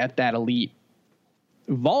already at that elite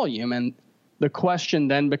volume. And the question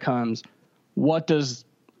then becomes, what does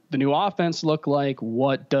the new offense look like?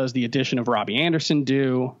 What does the addition of Robbie Anderson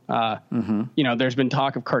do? There's been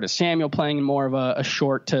talk of Curtis Samuel playing in more of a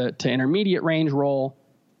short to intermediate range role.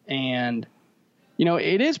 And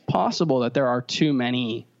it is possible that there are too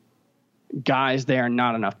many guys there and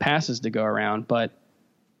not enough passes to go around. But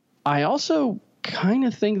I also kind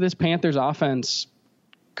of think this Panthers offense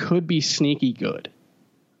could be sneaky good.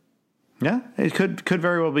 Yeah, it could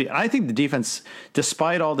very well be. I think the defense,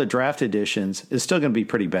 despite all the draft additions, is still going to be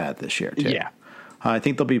pretty bad this year, too. Yeah. I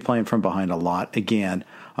think they'll be playing from behind a lot again.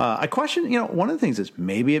 I question, one of the things is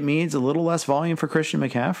maybe it means a little less volume for Christian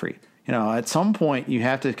McCaffrey. At some point you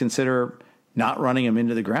have to consider not running him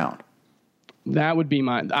into the ground. That would be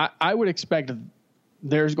I would expect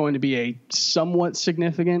there's going to be a somewhat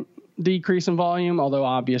significant decrease in volume, although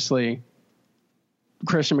obviously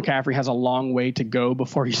Christian McCaffrey has a long way to go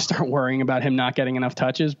before you start worrying about him not getting enough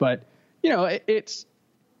touches. But,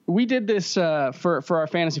 we did this for our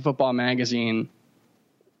fantasy football magazine.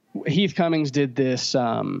 Heath Cummings did this,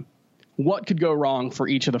 what could go wrong for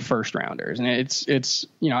each of the first rounders. And it's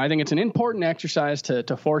I think it's an important exercise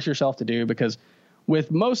to force yourself to do, because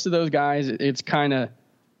with most of those guys, it's kind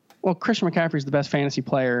of, Christian McCaffrey's the best fantasy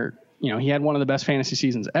player. He had one of the best fantasy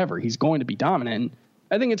seasons ever. He's going to be dominant.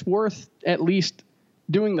 I think it's worth at least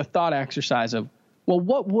doing the thought exercise of,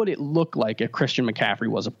 what would it look like if Christian McCaffrey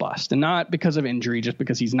was a bust? And not because of injury, just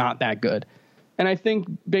because he's not that good. And I think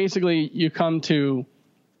basically you come to,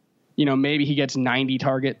 maybe he gets 90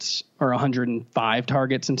 targets or 105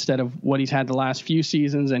 targets instead of what he's had the last few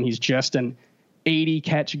seasons, and he's just an 80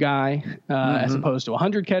 catch guy as opposed to a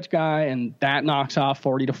 100 catch guy, and that knocks off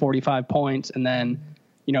 40 to 45 points. And then,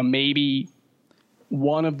 maybe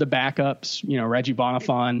one of the backups, Reggie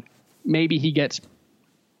Bonifant, maybe he gets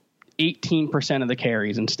 18% of the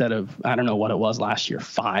carries instead of, I don't know what it was last year,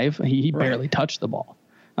 5. He barely touched the ball.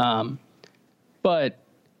 But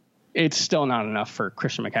it's still not enough for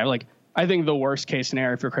Christian McCaffrey. Like, I think the worst case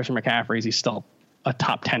scenario for Christian McCaffrey is he's still a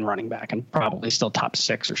top 10 running back and probably still top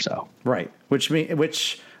 6 or so. Right.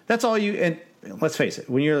 Which that's all you, and let's face it,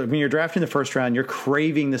 when you're drafting the first round, you're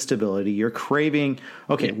craving the stability. You're craving,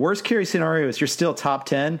 worst case scenario is you're still top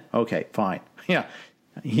 10. Okay, fine. Yeah.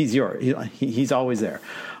 He's yours. He's always there.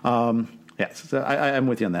 Yes, so I'm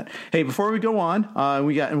with you on that. Hey, before we go on,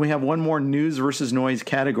 we have one more news versus noise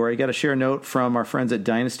category. Got to share a note from our friends at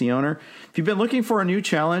Dynasty Owner. If you've been looking for a new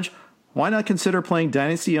challenge, why not consider playing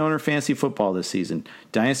Dynasty Owner Fantasy Football this season?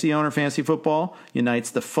 Dynasty Owner Fantasy Football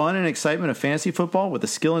unites the fun and excitement of fantasy football with the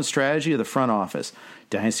skill and strategy of the front office.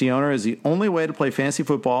 Dynasty Owner is the only way to play fantasy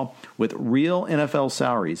football with real NFL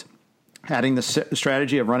salaries, adding the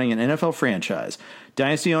strategy of running an NFL franchise.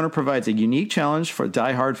 Dynasty Owner provides a unique challenge for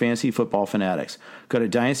diehard fantasy football fanatics. Go to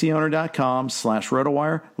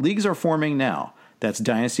dynastyowner.com/RotoWire. Leagues are forming now. That's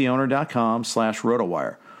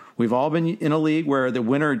dynastyowner.com/RotoWire. We've all been in a league where the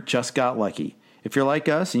winner just got lucky. If you're like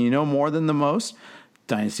us and you know more than the most,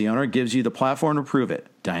 Dynasty Owner gives you the platform to prove it.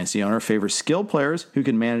 Dynasty Owner favors skilled players who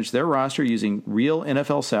can manage their roster using real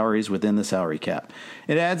NFL salaries within the salary cap.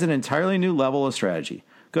 It adds an entirely new level of strategy.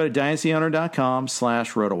 Go to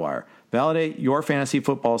dynastyowner.com/RotoWire. Validate your fantasy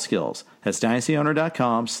football skills. That's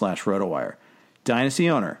dynastyowner.com/RotoWire. Dynasty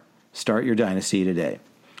Owner. Start your dynasty today.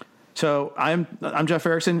 So I'm Jeff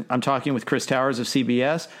Erickson. I'm talking with Chris Towers of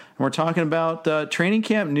CBS, and we're talking about training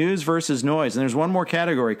camp news versus noise. And there's one more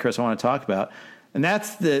category, Chris, I want to talk about, and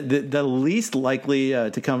that's the least likely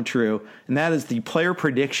to come true, and that is the player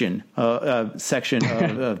prediction section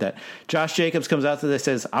of that. Josh Jacobs comes out today and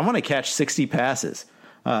says, I want to catch 60 passes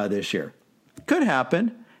this year. Could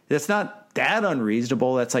happen. That's not that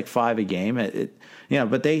unreasonable. That's like 5 a game.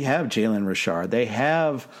 But they have Jalen Richard. They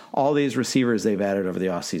have all these receivers they've added over the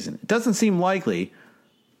offseason. It doesn't seem likely,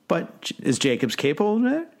 but is Jacobs capable of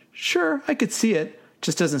it? Sure, I could see it.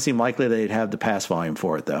 Just doesn't seem likely they'd have the pass volume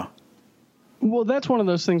for it, though. Well, that's one of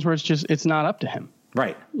those things where it's not up to him.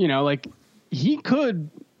 Right. He could,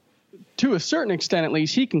 to a certain extent at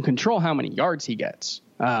least, he can control how many yards he gets.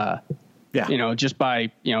 Just by,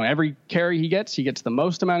 every carry he gets the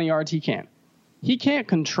most amount of yards he can. He can't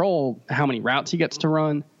control how many routes he gets to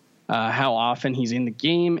run, how often he's in the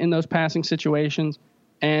game in those passing situations,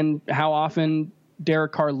 and how often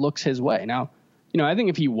Derek Carr looks his way. Now, I think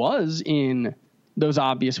if he was in those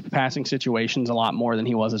obvious passing situations a lot more than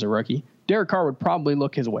he was as a rookie, Derek Carr would probably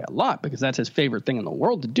look his way a lot because that's his favorite thing in the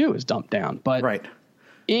world to do is dump down. But right.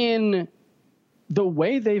 In the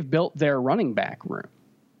way they've built their running back room,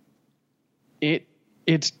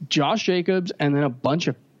 it's Josh Jacobs and then a bunch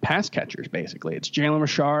of pass catchers, basically. It's Jalen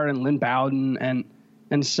Richard and Lynn Bowden.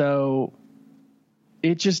 And so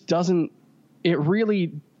it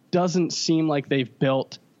really doesn't seem like they've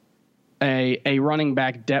built a running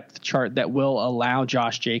back depth chart that will allow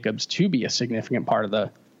Josh Jacobs to be a significant part of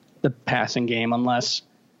the passing game unless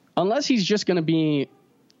he's just going to be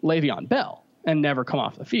Le'Veon Bell and never come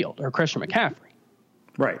off the field, or Christian McCaffrey.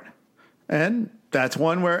 Right. And that's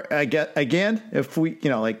one where I get, again, if we,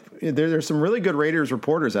 there's some really good Raiders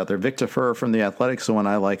reporters out there. Vic Tafur from The Athletic is one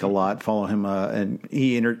I like a lot. Follow him, and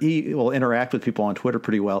he will interact with people on Twitter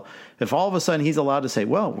pretty well. If all of a sudden he's allowed to say,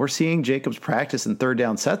 well, we're seeing Jacobs practice in third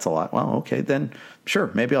down sets a lot. Well, okay, then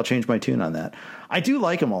sure, maybe I'll change my tune on that. I do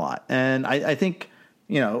like him a lot. And I think,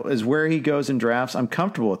 is where he goes in drafts. I'm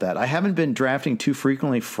comfortable with that. I haven't been drafting too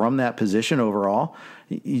frequently from that position overall.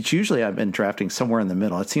 It's usually I've been drafting somewhere in the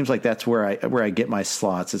middle. It seems like that's where I get my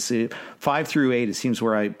slots. It's 5 through 8. It seems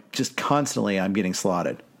where I just constantly I'm getting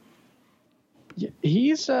slotted. Yeah,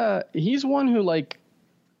 he's one who,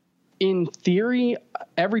 in theory,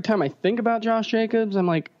 every time I think about Josh Jacobs, I'm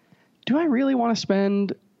like, do I really want to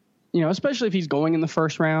spend, especially if he's going in the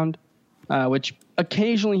first round, which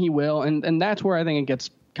occasionally he will, and that's where I think it gets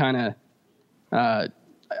kind of, I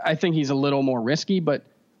think he's a little more risky. But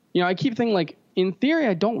I keep thinking in theory,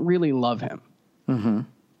 I don't really love him. Mm-hmm.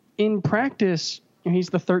 In practice, he's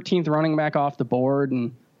the 13th running back off the board.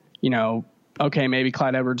 And, okay, maybe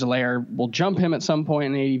Clyde Edwards-Helaire will jump him at some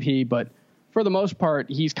point in ADP. But for the most part,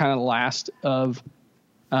 he's kind of the last of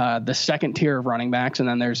the second tier of running backs. And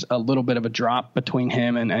then there's a little bit of a drop between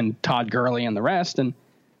him and Todd Gurley and the rest. And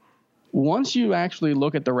once you actually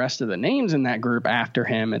look at the rest of the names in that group after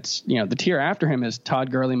him, it's, the tier after him is Todd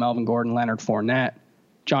Gurley, Melvin Gordon, Leonard Fournette,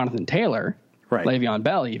 Jonathan Taylor. right. Le'Veon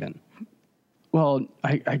Bell even. Well,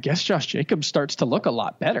 I guess Josh Jacobs starts to look a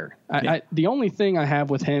lot better. The only thing I have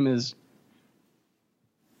with him is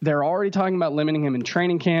they're already talking about limiting him in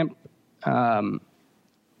training camp.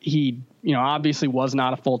 He, obviously was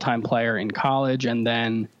not a full-time player in college, and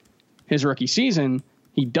then his rookie season,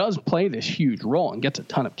 he does play this huge role and gets a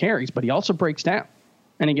ton of carries, but he also breaks down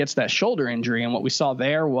and he gets that shoulder injury. And what we saw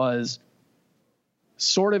there was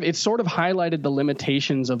it sort of highlighted the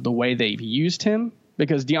limitations of the way they've used him,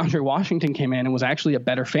 because DeAndre Washington came in and was actually a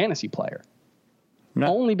better fantasy player,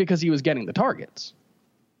 only because he was getting the targets.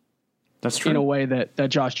 That's true. In a way that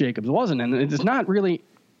Josh Jacobs wasn't. And it's not really,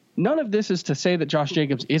 none of this is to say that Josh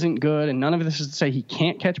Jacobs isn't good, and none of this is to say he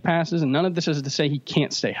can't catch passes, and none of this is to say he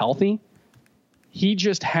can't stay healthy. He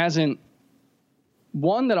just hasn't,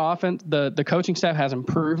 one, that offense, the coaching staff hasn't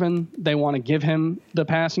proven they want to give him the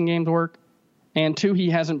passing game to work, and two, he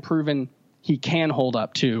hasn't proven he can hold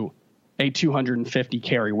up to a 250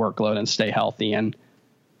 carry workload and stay healthy. And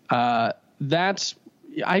I've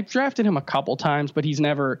drafted him a couple times, but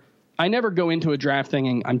I never go into a draft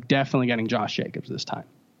thinking I'm definitely getting Josh Jacobs this time.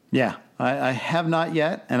 Yeah, I have not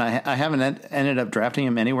yet, and I haven't ended up drafting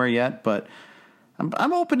him anywhere yet, but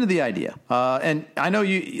I'm open to the idea. And I know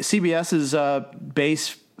CBS's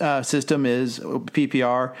base system is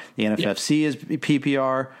PPR. The NFFC is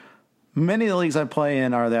PPR. Many of the leagues I play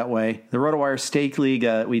in are that way. The RotoWire Stake League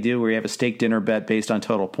we do, where you have a stake dinner bet based on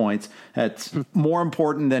total points. That's more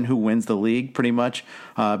important than who wins the league, pretty much,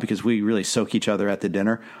 because we really soak each other at the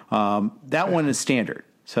dinner. That one is standard.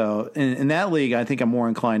 So in that league, I think I'm more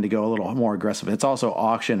inclined to go a little more aggressive. It's also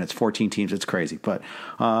auction. It's 14 teams. It's crazy. But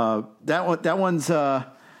that one's that's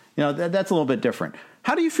a little bit different.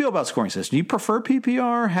 How do you feel about scoring system? Do you prefer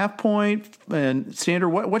PPR, half point, and standard?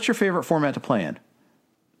 What's your favorite format to play in?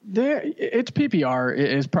 It's PPR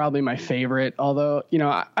is probably my favorite, although,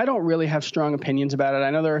 I don't really have strong opinions about it. I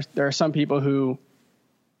know there are some people who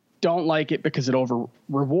don't like it because it over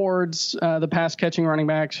rewards the pass catching running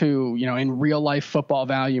backs who, in real life football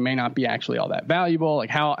value may not be actually all that valuable. Like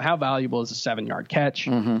how valuable is a 7-yard catch?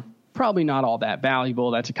 Mm-hmm. Probably not all that valuable.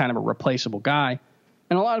 That's a kind of a replaceable guy.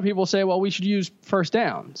 And a lot of people say, well, we should use first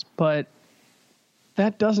downs, but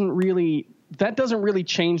that doesn't really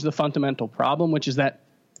change the fundamental problem, which is that,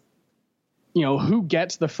 who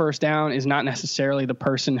gets the first down is not necessarily the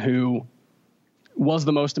person who was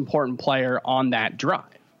the most important player on that drive.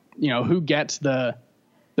 Who gets the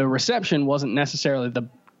reception wasn't necessarily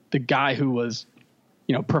the guy who was,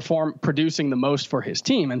 producing the most for his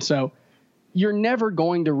team. And so you're never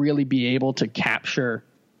going to really be able to capture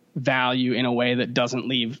value in a way that doesn't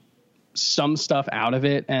leave some stuff out of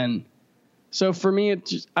it. And so for me,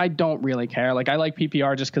 I don't really care. Like, I like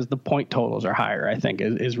PPR just because the point totals are higher, I think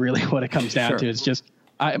is really what it comes down to. It's just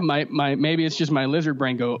maybe it's just my lizard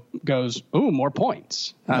brain goes, ooh, more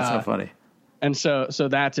points. That's so funny. And so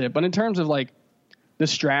that's it. But in terms of like the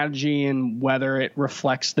strategy and whether it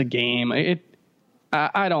reflects the game,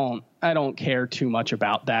 I don't care too much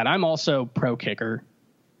about that. I'm also pro kicker,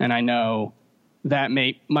 and I know that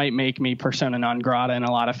might make me persona non grata in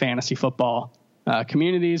a lot of fantasy football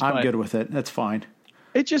communities. I'm good with it. That's fine.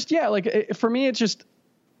 It just, for me, it's just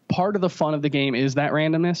part of the fun of the game is that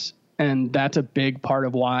randomness. And that's a big part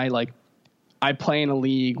of why, like, I play in a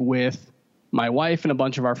league with my wife and a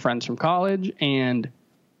bunch of our friends from college, and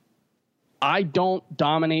I don't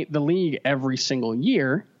dominate the league every single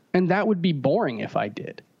year. And that would be boring if I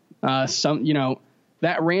did. That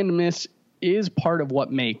randomness is part of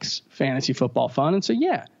what makes fantasy football fun. And so,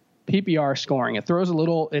 PPR scoring, it throws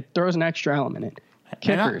an extra element in.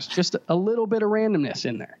 Kickers, just a little bit of randomness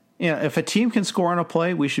in there. If a team can score on a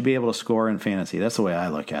play, we should be able to score in fantasy. That's the way I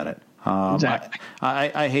look at it. Exactly.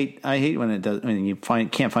 I hate when it does. I mean, you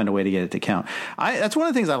can't find a way to get it to count. That's one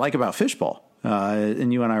of the things I like about fishbowl.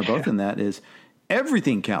 And you and I are both in that is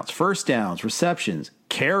everything counts: first downs, receptions,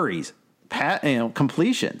 carries,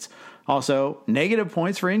 completions. Also, negative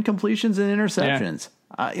points for incompletions and interceptions.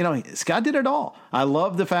 Scott did it all. I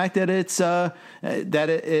love the fact that it's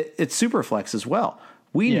super flex as well.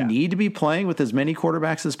 We need to be playing with as many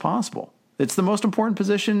quarterbacks as possible. It's the most important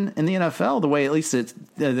position in the NFL, the way at least it's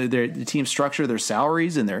the team structure, their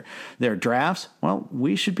salaries and their drafts. Well,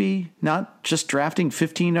 we should be not just drafting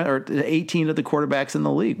 15 or 18 of the quarterbacks in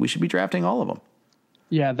the league. We should be drafting all of them.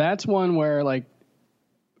 Yeah, that's one where, like,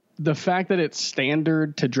 the fact that it's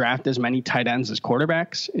standard to draft as many tight ends as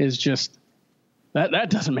quarterbacks is just that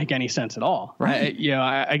doesn't make any sense at all. Right.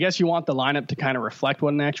 I guess you want the lineup to kind of reflect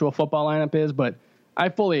what an actual football lineup is, but I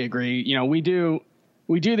fully agree.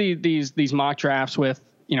 We do these mock drafts with,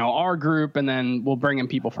 our group, and then we'll bring in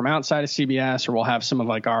people from outside of CBS, or we'll have some of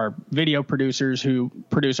like our video producers who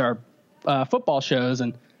produce our football shows,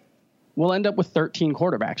 and we'll end up with 13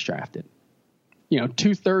 quarterbacks drafted.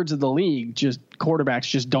 2/3 of the league, quarterbacks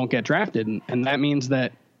just don't get drafted. And that means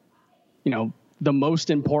that, the most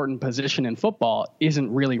important position in football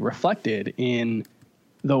isn't really reflected in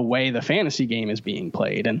the way the fantasy game is being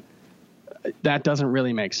played. And that doesn't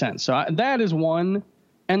really make sense. So that is one.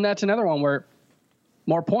 And that's another one where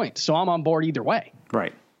more points. So I'm on board either way.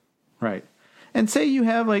 Right. And say you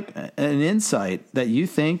have like an insight that you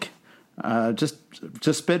think, just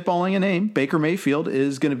spitballing a name, Baker Mayfield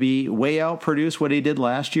is going to be way outproduce what he did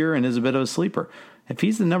last year and is a bit of a sleeper. If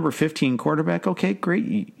he's the number 15 quarterback, okay,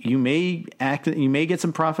 great. You may get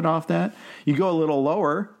some profit off that. You go a little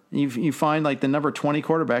lower, you find like the number 20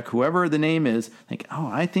 quarterback, whoever the name is, think,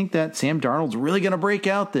 I think that Sam Darnold's really going to break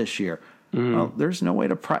out this year. Well, there's no way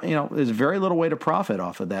to, there's very little way to profit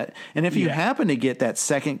off of that. And if you happen to get that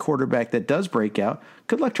second quarterback that does break out,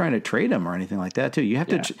 good luck trying to trade him or anything like that too. You have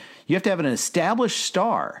to have an established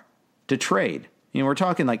star to trade. We're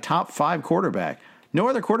talking like top 5 quarterback. No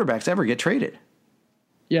other quarterbacks ever get traded.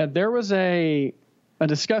 Yeah, there was a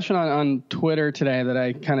discussion on Twitter today that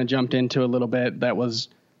I kind of jumped into a little bit that was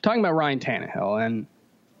talking about Ryan Tannehill,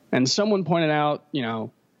 and someone pointed out,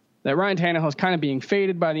 that Ryan Tannehill is kind of being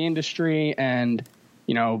faded by the industry, and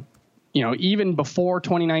even before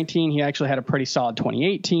 2019, he actually had a pretty solid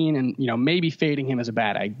 2018, and maybe fading him is a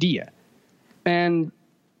bad idea. And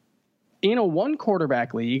in a 1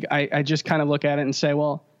 quarterback league, I just kind of look at it and say,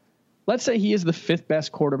 well, let's say he is the 5th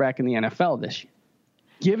best quarterback in the NFL this year.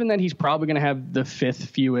 Given that he's probably going to have the 5th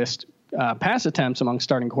fewest pass attempts among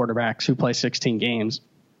starting quarterbacks who play 16 games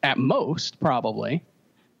at most, probably,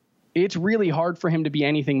 it's really hard for him to be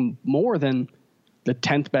anything more than the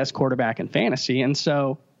 10th best quarterback in fantasy. And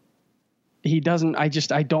so I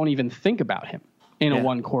don't even think about him in a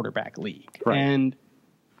 1 quarterback league. Right. And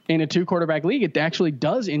in a 2 quarterback league, it actually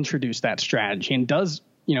does introduce that strategy and does,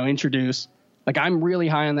 introduce, like, I'm really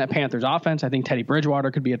high on that Panthers offense. I think Teddy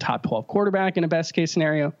Bridgewater could be a top 12 quarterback in a best case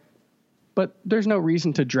scenario, but there's no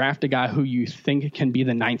reason to draft a guy who you think can be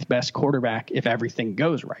the 9th best quarterback if everything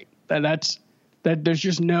goes right.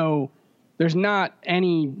 There's not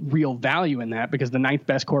any real value in that, because the 9th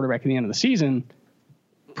best quarterback at the end of the season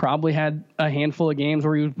probably had a handful of games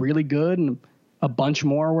where he was really good and a bunch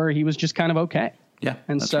more where he was just kind of okay. Yeah.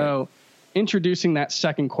 And so introducing that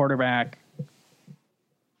second quarterback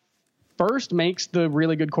first makes the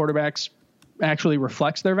really good quarterbacks actually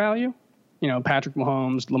reflects their value. Patrick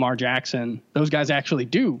Mahomes, Lamar Jackson, those guys actually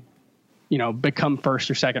do, become first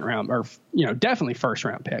or second round, or, definitely first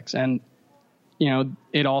round picks. And,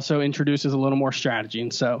 it also introduces a little more strategy.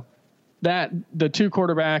 And so that the 2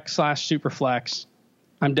 quarterback / super flex,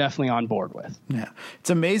 I'm definitely on board with. Yeah. It's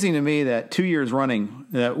amazing to me that 2 years running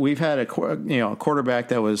that we've had a quarterback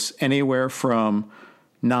that was anywhere from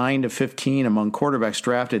 9 to 15 among quarterbacks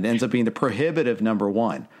drafted ends up being the prohibitive number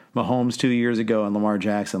 1. Mahomes 2 years ago and Lamar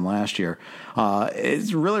Jackson last year.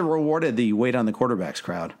 It's really rewarded the wait on the quarterbacks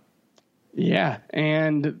crowd. Yeah,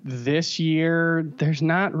 and this year there's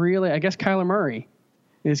not really. I guess Kyler Murray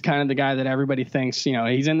is kind of the guy that everybody thinks,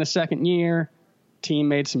 he's in the second year. Team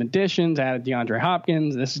made some additions, added DeAndre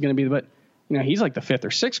Hopkins. This is going to be but he's like the 5th or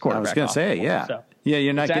 6th quarterback. I was going to say, yeah. So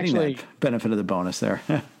you're not getting that benefit of the bonus there.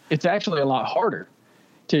 It's actually a lot harder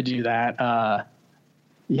to do that.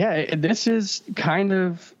 This is kind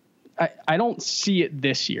of, I don't see it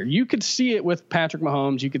this year. You could see it with Patrick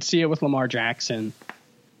Mahomes. You could see it with Lamar Jackson.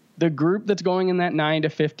 The group that's going in that 9 to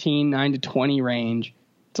 15, 9 to 20 range,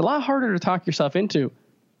 it's a lot harder to talk yourself into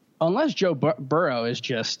unless Joe Burrow is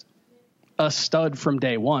just a stud from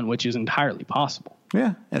day one, which is entirely possible.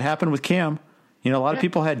 Yeah, it happened with Cam. A lot of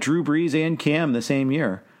people had Drew Brees and Cam the same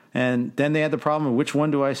year. And then they had the problem of which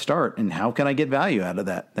one do I start and how can I get value out of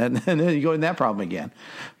that? And then you go in that problem again.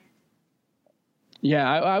 Yeah,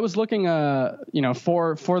 I was looking,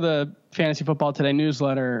 for the Fantasy Football Today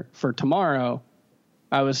newsletter for tomorrow,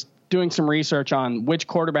 I was doing some research on which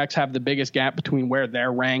quarterbacks have the biggest gap between where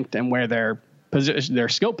they're ranked and where their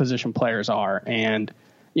skill position players are. And,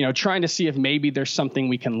 trying to see if maybe there's something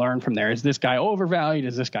we can learn from there. Is this guy overvalued?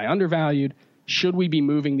 Is this guy undervalued? Should we be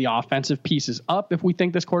moving the offensive pieces up if we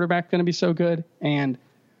think this quarterback's going to be so good? And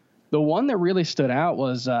the one that really stood out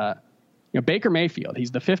was, Baker Mayfield.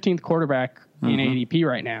 He's the 15th quarterback in ADP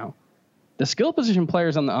right now. The skill position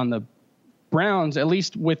players on the Browns, at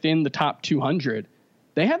least within the top 200,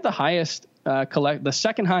 they have the highest the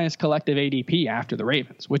second highest collective ADP after the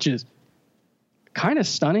Ravens, which is kind of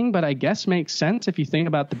stunning, but I guess makes sense if you think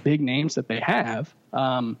about the big names that they have.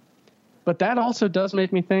 But that also does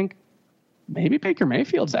make me think maybe Baker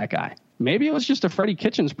Mayfield's that guy. Maybe it was just a Freddie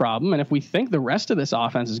Kitchens problem, and if we think the rest of this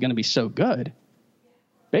offense is going to be so good,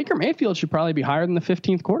 Baker Mayfield should probably be higher than the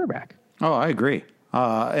 15th quarterback. Oh, I agree.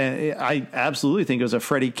 And I absolutely think it was a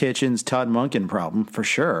Freddie Kitchens, Todd Monken problem for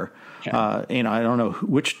sure. Yeah. I don't know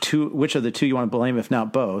which of the two you want to blame, if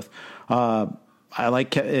not both. I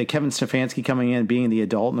like Kevin Stefanski coming in, being the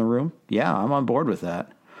adult in the room. Yeah, I'm on board with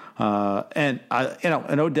that. And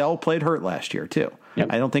Odell played hurt last year too. Yep.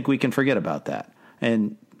 I don't think we can forget about that.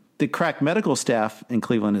 And the crack medical staff in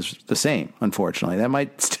Cleveland is the same, unfortunately. That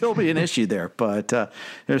might still be an issue there, but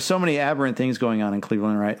there's so many aberrant things going on in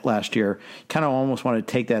Cleveland last year. Kind of almost want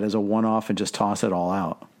to take that as a one-off and just toss it all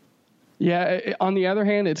out. Yeah, on the other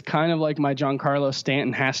hand, it's kind of like my Giancarlo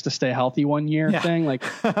Stanton has to stay healthy 1 year thing. Like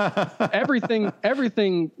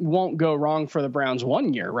everything won't go wrong for the Browns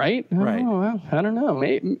 1 year, right? Right. Oh, well, I don't know.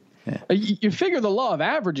 Maybe, you figure the law of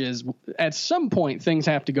averages, at some point things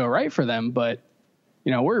have to go right for them, but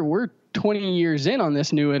we're 20 years in on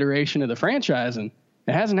this new iteration of the franchise, and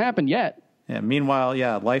it hasn't happened yet. Yeah, meanwhile,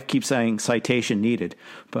 life keeps saying citation needed,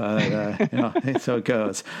 but so it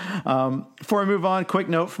goes. Before we move on, quick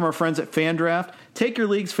note from our friends at FanDraft. Take your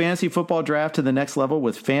league's fantasy football draft to the next level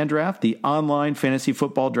with FanDraft, the online fantasy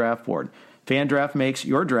football draft board. FanDraft makes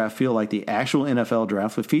your draft feel like the actual NFL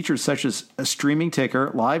draft with features such as a streaming ticker,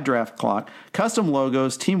 live draft clock, custom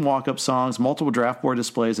logos, team walk-up songs, multiple draft board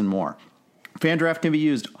displays, and more. FanDraft can be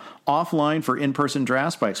used offline for in-person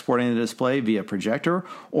drafts by exporting the display via projector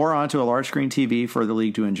or onto a large screen TV for the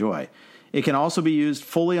league to enjoy. It can also be used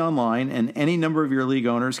fully online, and any number of your league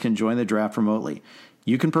owners can join the draft remotely.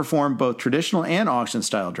 You can perform both traditional and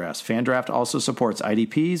auction-style drafts. FanDraft also supports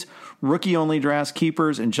IDPs, rookie-only drafts,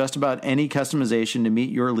 keepers, and just about any customization to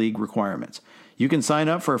meet your league requirements. You can sign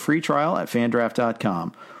up for a free trial at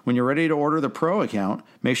FanDraft.com. When you're ready to order the Pro account,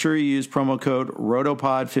 make sure you use promo code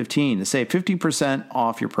ROTOPOD15 to save 15%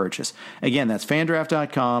 off your purchase. Again, that's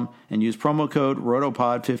FanDraft.com and use promo code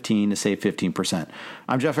ROTOPOD15 to save 15%.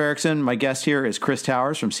 I'm Jeff Erickson. My guest here is Chris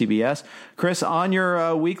Towers from CBS. Chris, on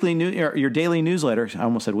your your daily newsletter, I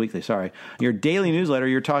almost said weekly, sorry. Your daily newsletter,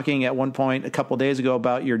 you're talking at one point a couple days ago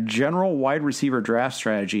about your general wide receiver draft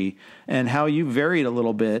strategy and how you varied a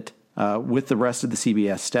little bit with the rest of the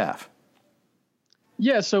CBS staff.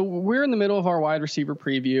 Yeah, so we're in the middle of our wide receiver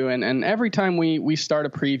preview, and every time we start a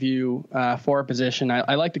preview for a position,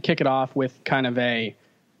 I like to kick it off with kind of a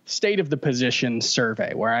state of the position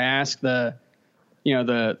survey where I ask the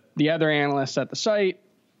other analysts at the site,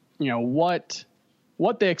 what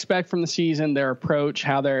they expect from the season, their approach,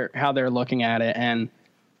 how they're looking at it. And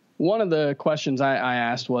one of the questions I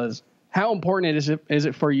asked was, how important is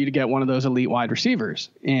it for you to get one of those elite wide receivers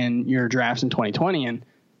in your drafts in 2020? And,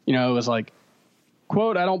 it was like,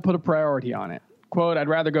 quote, I don't put a priority on it. Quote, I'd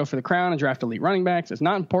rather go for the crown and draft elite running backs. It's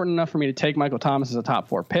not important enough for me to take Michael Thomas as a top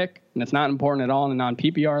 4 pick, and it's not important at all in a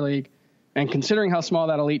non-PPR league. And considering how small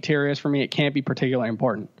that elite tier is for me, it can't be particularly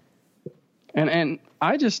important. And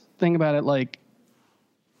I just think about it like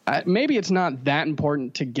maybe it's not that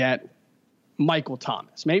important to get Michael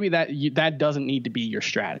Thomas. Maybe that doesn't need to be your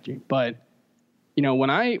strategy. But when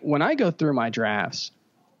I go through my drafts,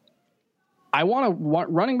 I want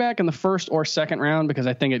running back in the first or second round because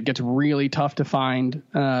I think it gets really tough to find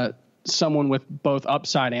someone with both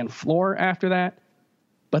upside and floor after that.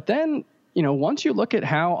 But then, once you look at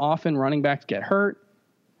how often running backs get hurt,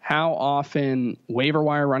 how often waiver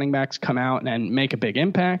wire running backs come out and make a big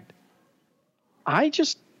impact, I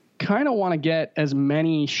just kind of want to get as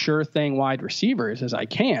many sure thing wide receivers as I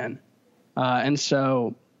can. And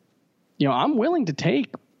so, I'm willing to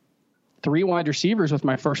take 3 wide receivers with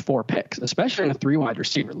my first 4 picks, especially in a 3 wide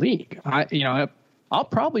receiver league. I'll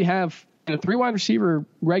probably have in a 3 wide receiver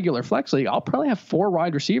regular flex league, I'll probably have 4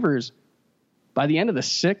 wide receivers by the end of the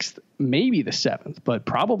 6th, maybe the 7th, but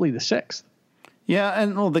probably the 6th. Yeah.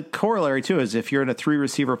 And the corollary too is if you're in a 3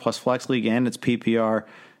 receiver plus flex league and it's PPR,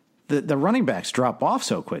 the running backs drop off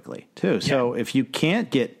so quickly too. Yeah. So if you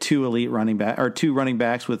can't get 2 elite running back or 2 running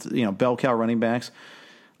backs with, bell cow running backs,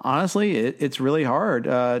 honestly, it's really hard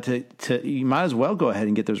to. You might as well go ahead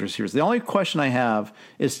and get those receivers. The only question I have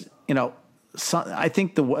is, I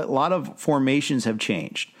think a lot of formations have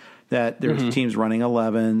changed. That there's teams running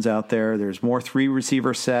 11s out there. There's more 3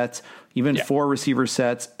 receiver sets, even 4 receiver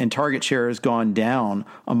sets, and target share has gone down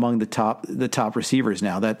among the top receivers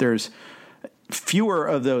now. That there's fewer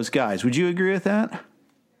of those guys. Would you agree with that?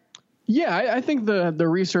 Yeah, I think the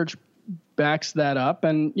research backs that up,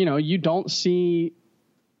 and you don't see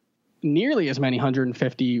nearly as many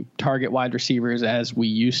 150 target wide receivers as we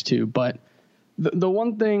used to. But the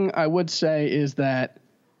one thing I would say is that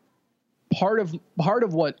part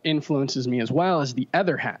of what influences me as well is the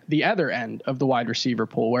other end of the wide receiver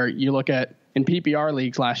pool, where you look at in PPR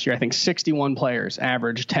leagues last year, I think 61 players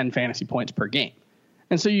averaged 10 fantasy points per game.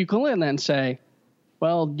 And so you can look at that and say,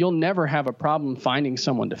 well, you'll never have a problem finding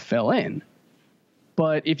someone to fill in.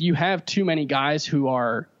 But if you have too many guys who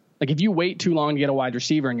are, like, if you wait too long to get a wide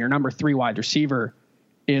receiver and your number 3 wide receiver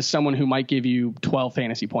is someone who might give you 12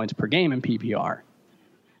 fantasy points per game in PPR,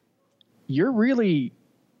 you really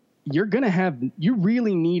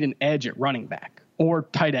need an edge at running back or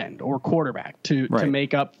tight end or quarterback to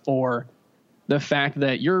make up for the fact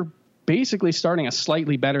that you're basically starting a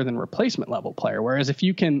slightly better than replacement level player. Whereas if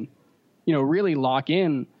you can, really lock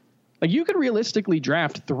in, like, you could realistically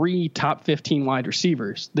draft 3 top 15 wide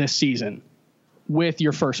receivers this season with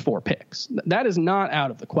your first 4 picks. That is not out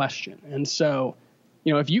of the question. And so,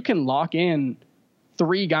 if you can lock in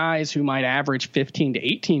 3 guys who might average 15 to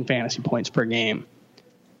 18 fantasy points per game,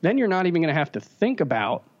 then you're not even going to have to think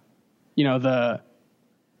about,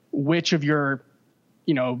 which of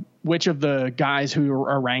the guys who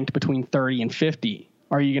are ranked between 30 and 50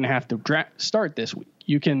 are you going to have to start this week.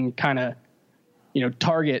 You can kind of,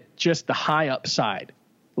 target just the high upside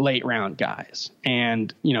late round guys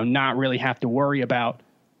and, not really have to worry about,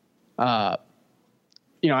 I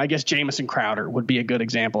guess Jamison Crowder would be a good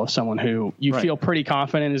example of someone who you feel pretty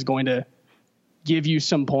confident is going to give you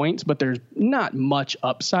some points, but there's not much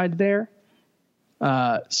upside there.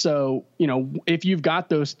 So, if you've got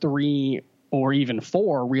those 3 or even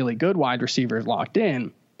 4 really good wide receivers locked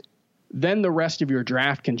in, then the rest of your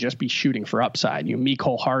draft can just be shooting for upside.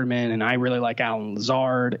 Mecole Hardman, and I really like Allen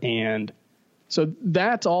Lazard. And so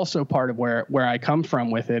that's also part of where I come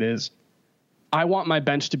from with it is I want my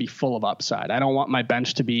bench to be full of upside. I don't want my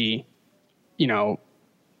bench to be, a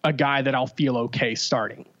guy that I'll feel okay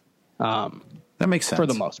starting. That makes sense for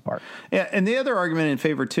the most part. Yeah, and the other argument in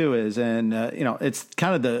favor too is, and it's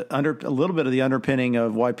kind of a little bit of the underpinning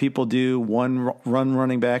of why people do one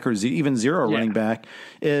running back or even zero running back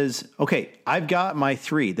is, okay, I've got my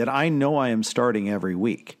 3 that I know I am starting every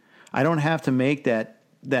week. I don't have to make that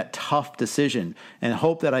tough decision and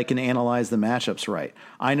hope that I can analyze the matchups right.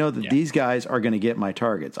 I know that these guys are going to get my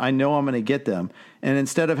targets. I know I'm going to get them, and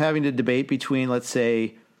instead of having to debate between, let's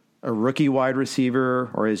say, a rookie wide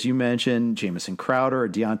receiver, or as you mentioned, Jamison Crowder or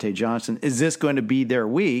Deontay Johnson, is this going to be their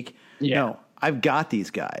week? Yeah. No, I've got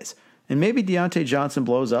these guys. And maybe Deontay Johnson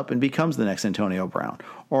blows up and becomes the next Antonio Brown,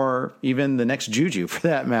 or even the next Juju for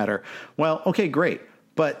that matter. Well, okay, great.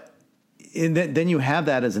 But then you have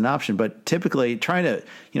that as an option. But typically trying to,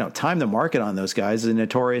 time the market on those guys is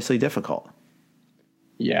notoriously difficult.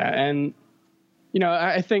 Yeah. And,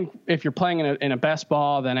 I think if you're playing in a best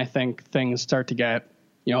ball, then I think things start to get,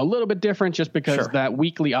 a little bit different just because that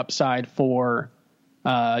weekly upside for,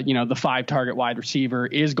 the 5 target wide receiver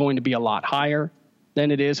is going to be a lot higher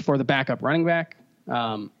than it is for the backup running back.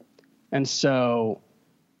 And so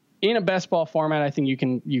in a best ball format, I think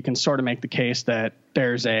you can sort of make the case that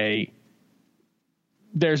there's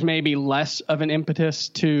maybe less of an impetus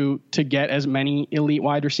to get as many elite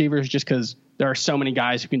wide receivers just because there are so many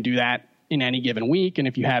guys who can do that in any given week. And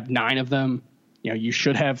if you have 9 of them, you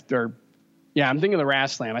should have, I'm thinking of the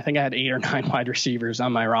Raz Slam. I think I had 8 or 9 wide receivers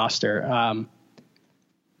on my roster.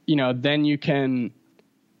 Then you can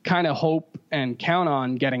kind of hope and count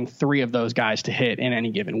on getting 3 of those guys to hit in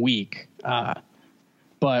any given week.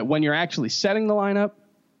 But when you're actually setting the lineup,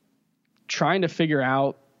 trying to figure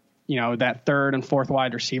out, that 3rd and 4th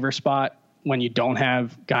wide receiver spot when you don't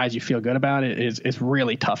have guys you feel good about it is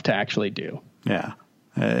really tough to actually do. Yeah,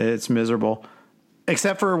 it's miserable.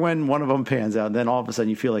 Except for when one of them pans out, then all of a sudden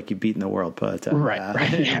you feel like you've beaten the world. But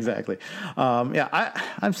right. Exactly. I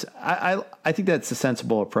think that's a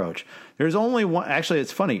sensible approach. There's only one. Actually,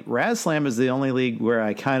 it's funny. Raz Slam is the only league where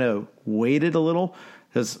I kind of waited a little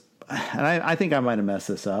because, and I think I might have messed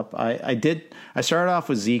this up. I started off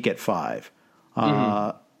with Zeke at 5,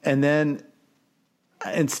 and then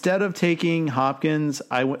instead of taking Hopkins,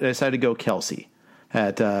 I decided to go Kelsey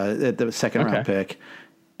at the second round pick.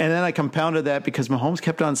 And then I compounded that because Mahomes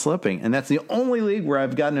kept on slipping. And that's the only league where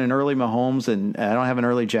I've gotten an early Mahomes, and I don't have an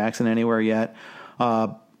early Jackson anywhere yet.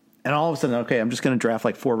 And all of a sudden, okay, I'm just going to draft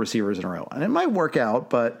like 4 receivers in a row. And it might work out,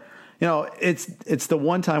 but, it's the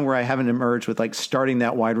one time where I haven't emerged with like starting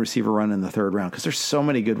that wide receiver run in the 3rd round because there's so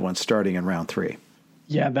many good ones starting in round 3.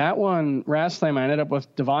 Yeah, that one, Raz Slam, I ended up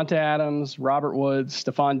with Devonta Adams, Robert Woods,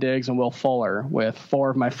 Stephon Diggs, and Will Fuller with 4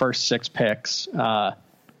 of my first 6 picks.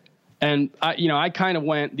 And I kind of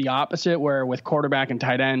went the opposite, where with quarterback and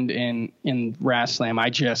tight end in Raz Slam, I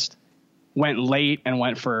just went late and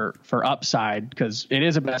went for upside because it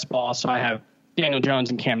is a best ball. So I have Daniel Jones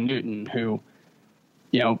and Cam Newton, who,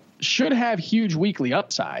 should have huge weekly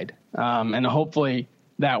upside. And hopefully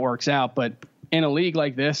that works out. But in a league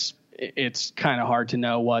like this, it's kind of hard to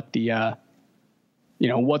know what the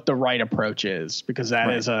what the right approach is, because that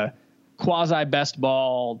is a quasi best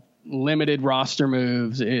ball, limited roster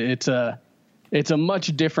moves. It's a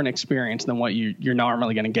much different experience than what you're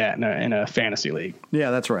normally going to get in a fantasy league.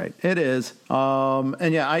 Yeah, that's right. It is.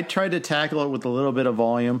 And yeah, I tried to tackle it with a little bit of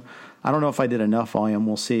volume. I don't know if I did enough volume.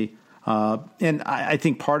 We'll see. And I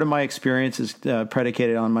think part of my experience is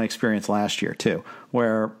predicated on my experience last year too,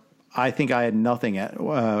 where I think I had nothing at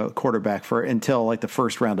quarterback until like the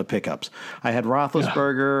first round of pickups. I had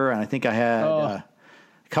Roethlisberger, and I think I had a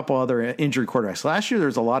couple other injured quarterbacks. Last year, there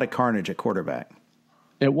was a lot of carnage at quarterback.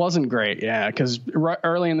 It wasn't great, yeah, because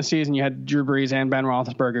early in the season, you had Drew Brees and Ben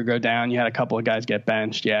Roethlisberger go down. You had a couple of guys get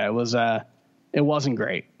benched. Yeah, it wasn't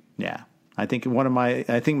great. Yeah, I think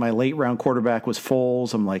my late round quarterback was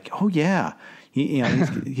Foles. I'm like, oh yeah.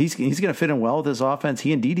 He's going to fit in well with his offense.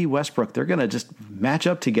 He and D.D. Westbrook, they're going to just match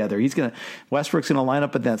up together. Westbrook's going to line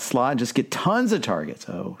up in that slot and just get tons of targets.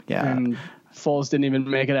 Oh, yeah. And Foles didn't even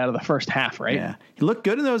make it out of the first half, right? Yeah. He looked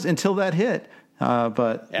good in those until that hit.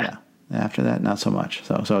 But yeah. After that, not so much.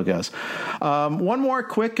 So it goes. One more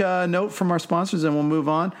quick note from our sponsors, and we'll move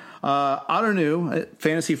on. Ottoneu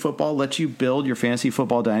Fantasy Football lets you build your fantasy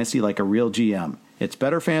football dynasty like a real GM. It's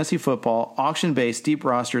better fantasy football, auction-based, deep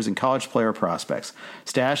rosters, and college player prospects.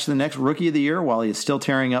 Stash the next rookie of the year while he is still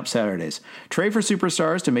tearing up Saturdays. Trade for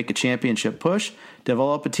superstars to make a championship push.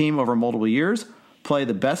 Develop a team over multiple years. Play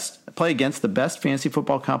against the best fantasy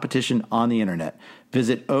football competition on the internet.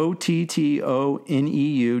 Visit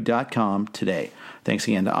OTTONEU.com today. Thanks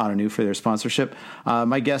again to Ottoneu for their sponsorship.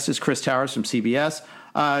 My guest is Chris Towers from CBS.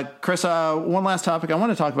 Chris, one last topic. I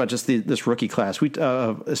want to talk about just this rookie class. We,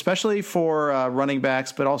 especially for running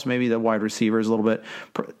backs, but also maybe the wide receivers a little bit,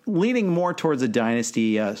 leaning more towards a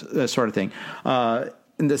dynasty sort of thing.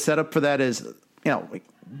 And the setup for that is,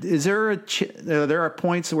 is there there are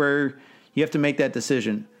points where you have to make that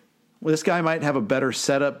decision. Well, this guy might have a better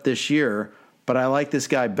setup this year, but I like this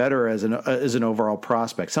guy better as an overall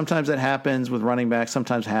prospect. Sometimes that happens with running backs.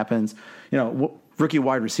 Sometimes it happens, rookie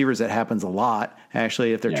wide receivers, that happens a lot,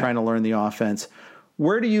 actually, if they're trying to learn the offense.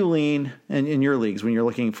 Where do you lean in your leagues when you're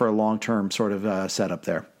looking for a long-term sort of setup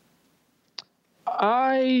there?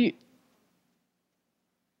 I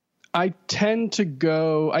tend to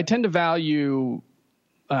value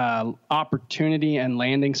opportunity and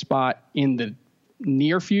landing spot in the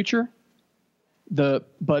near future.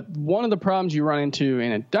 But one of the problems you run into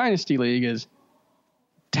in a dynasty league is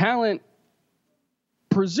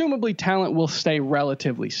presumably talent will stay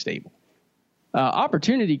relatively stable.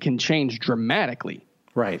 Opportunity can change dramatically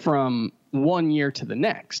from 1 year to the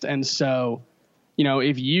next. And so,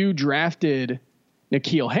 if you drafted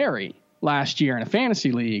N'Keal Harry last year in a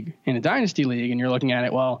fantasy league, in a dynasty league, and you're looking at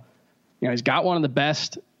it, he's got one of the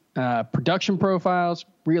best production profiles,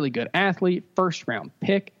 really good athlete, first round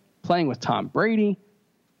pick, playing with Tom Brady.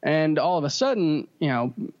 And all of a sudden,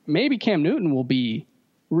 maybe Cam Newton will be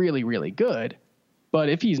really, really good. But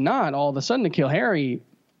if he's not, all of a sudden, N'Keal Harry,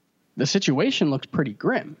 the situation looks pretty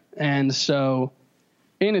grim. And so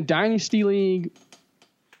in a dynasty league,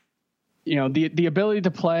 the ability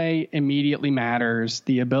to play immediately matters.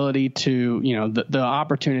 The ability to, the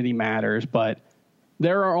opportunity matters. But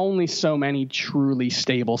there are only so many truly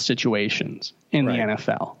stable situations in the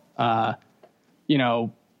NFL.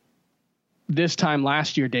 This time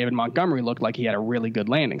last year, David Montgomery looked like he had a really good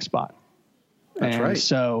landing spot. That's right.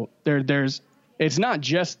 So it's not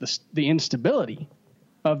just the instability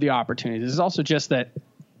of the opportunities. It's also just that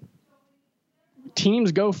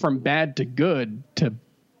teams go from bad to good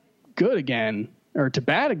again, or to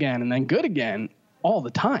bad again, and then good again all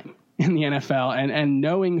the time in the NFL. And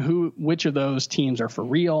knowing which of those teams are for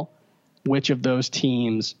real, which of those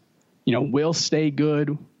teams, will stay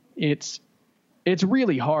good, it's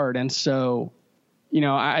really hard. And so,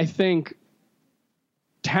 I think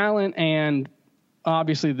talent and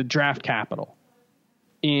obviously the draft capital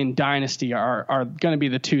in dynasty are going to be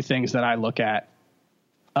the two things that I look at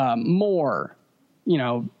more.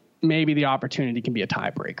 Maybe the opportunity can be a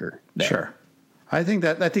tiebreaker there. Sure. I think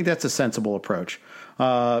that's a sensible approach.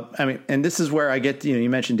 And this is where I get, you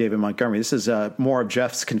mentioned David Montgomery. This is more of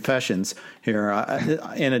Jeff's confessions here.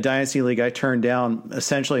 In a dynasty league, I turned down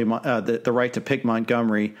essentially the right to pick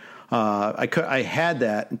Montgomery. I had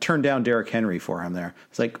that and turned down Derrick Henry for him there.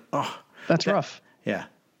 It's like, that's rough. Yeah.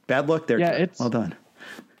 Bad luck there. Yeah, well done.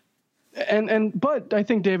 But I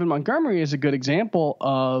think David Montgomery is a good example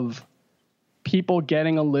of people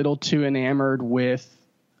getting a little too enamored with,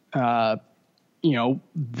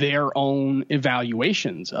 their own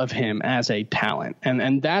evaluations of him as a talent.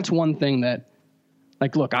 And that's one thing that,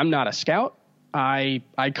 look, I'm not a scout. I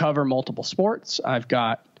cover multiple sports. I've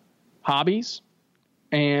got hobbies.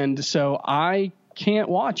 And so I can't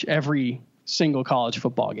watch every single college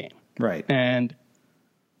football game. Right. And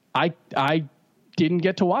I didn't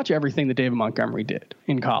get to watch everything that David Montgomery did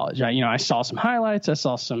in college. I saw some highlights. I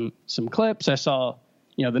saw some clips. I saw,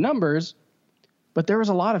 the numbers. But there was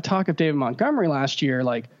a lot of talk of David Montgomery last year.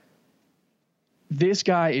 Like, this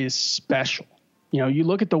guy is special. You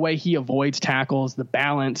look at the way he avoids tackles, the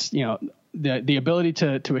balance, the ability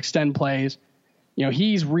to extend plays.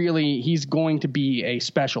 He's going to be a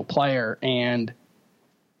special player. And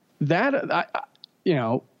that,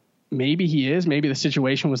 maybe he is, maybe the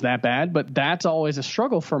situation was that bad, but that's always a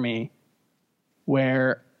struggle for me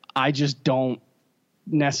where I just don't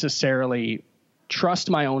necessarily trust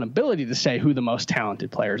my own ability to say who the most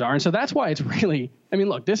talented players are. And so that's why it's really,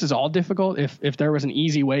 look, this is all difficult. If there was an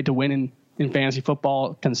easy way to win in fantasy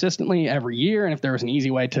football consistently every year, and if there was an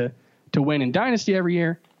easy way to win in Dynasty every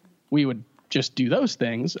year, we would just do those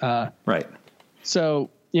things. Right. So,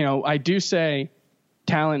 I do say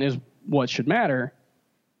talent is what should matter.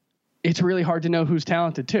 It's really hard to know who's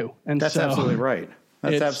talented too. And that's absolutely right.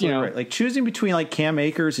 That's absolutely right. Like choosing between like Cam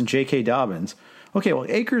Akers and J.K. Dobbins. Okay, well,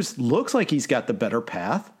 Akers looks like he's got the better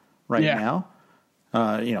path now.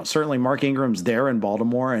 Certainly Mark Ingram's there in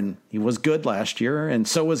Baltimore, and he was good last year, and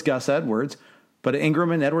so was Gus Edwards. But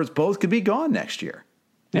Ingram and Edwards both could be gone next year.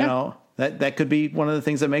 Yeah. That could be one of the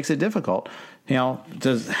things that makes it difficult.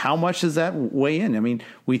 How much does that weigh in?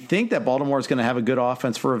 We think that Baltimore is going to have a good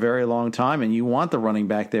offense for a very long time, and you want the running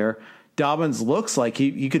back there. Dobbins looks like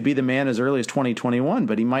he could be the man as early as 2021,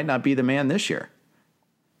 but he might not be the man this year.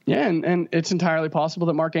 Yeah, and it's entirely possible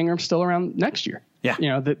that Mark Ingram's still around next year.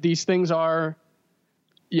 Yeah. That these things are,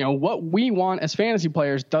 what we want as fantasy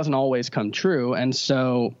players doesn't always come true. And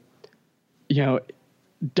so,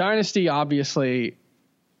 Dynasty, obviously,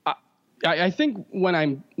 I think when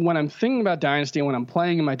I'm thinking about Dynasty and when I'm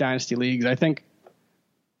playing in my Dynasty leagues, I think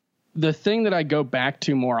the thing that I go back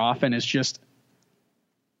to more often is just,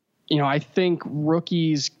 I think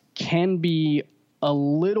rookies can be a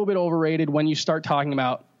little bit overrated when you start talking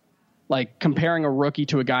about like comparing a rookie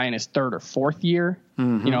to a guy in his third or fourth year.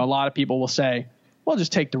 Mm-hmm. A lot of people will say, well,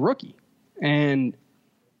 just take the rookie. And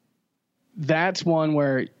that's one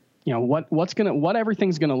where, what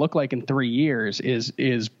everything's going to look like in 3 years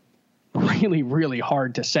is really, really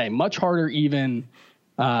hard to say. Much harder even,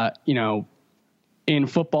 in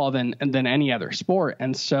football than any other sport.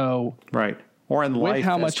 And so, right. Or in life,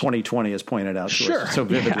 as 2020 has pointed out to us so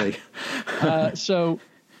vividly. Yeah. So,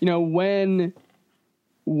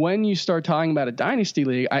 when you start talking about a dynasty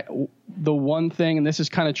league, the one thing, and this is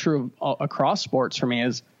kind of true across sports for me,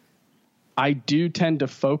 is I do tend to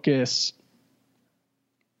focus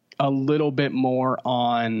a little bit more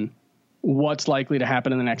on what's likely to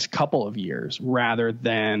happen in the next couple of years rather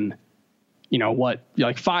than, what,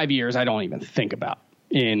 like 5 years I don't even think about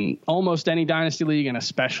in almost any dynasty league, and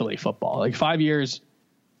especially football. Like 5 years,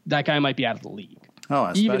 that guy might be out of the league. Oh,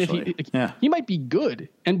 especially. Even if he might be good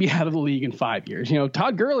and be out of the league in 5 years.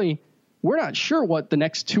 Todd Gurley, we're not sure what the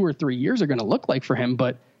next 2 or 3 years are going to look like for him.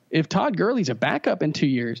 But if Todd Gurley's a backup in 2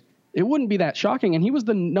 years, it wouldn't be that shocking. And he was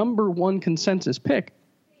the number one consensus pick,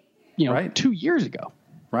 right. 2 years ago.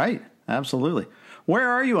 Right. Absolutely. Where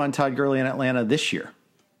are you on Todd Gurley in Atlanta this year?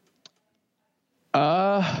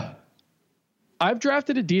 I've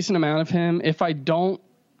drafted a decent amount of him. If I don't,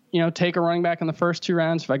 take a running back in the first 2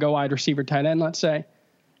 rounds, if I go wide receiver, tight end, let's say,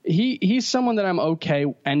 he's someone that I'm okay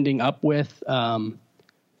ending up with,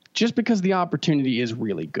 just because the opportunity is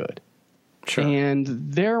really good. Sure. And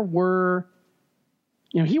there were,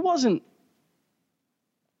 he wasn't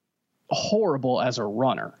horrible as a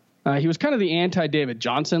runner. He was kind of the anti-David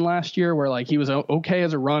Johnson last year, where like he was okay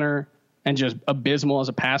as a runner and just abysmal as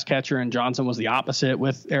a pass catcher, and Johnson was the opposite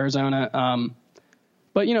with Arizona.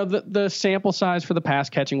 But, the sample size for the pass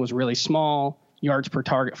catching was really small. Yards per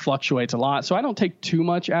target fluctuates a lot. So I don't take too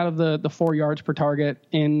much out of the 4 yards per target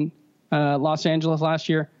in Los Angeles last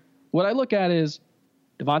year. What I look at is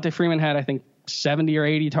Devontae Freeman had, I think, 70 or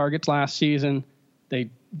 80 targets last season.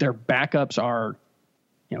 Their backups are,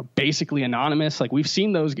 basically anonymous. Like we've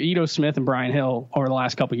seen those Ito Smith and Brian Hill over the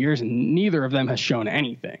last couple of years, and neither of them has shown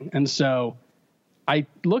anything. And so I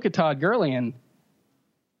look at Todd Gurley, and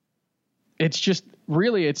it's just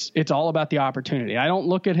really, it's all about the opportunity. I don't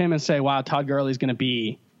look at him and say, wow, Todd Gurley is going to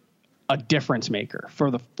be a difference maker for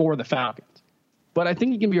the Falcons. But I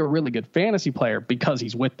think he can be a really good fantasy player because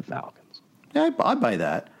he's with the Falcons. Yeah, I buy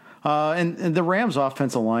that. And the Rams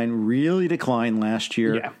offensive line really declined last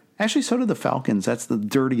year. Yeah. Actually, so did the Falcons. That's the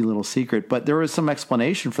dirty little secret. But there was some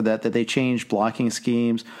explanation for that they changed blocking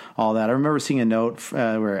schemes, all that. I remember seeing a note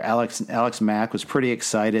where Alex Mack was pretty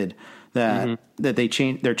excited that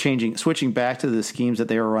they're switching back to the schemes that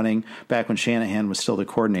they were running back when Shanahan was still the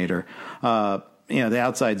coordinator. The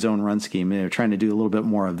outside zone run scheme. They're trying to do a little bit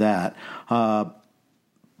more of that.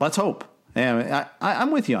 Let's hope. And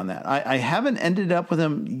I'm with you on that. I haven't ended up with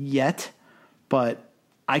him yet, but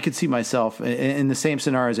I could see myself in the same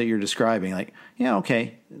scenarios that you're describing. Like, yeah,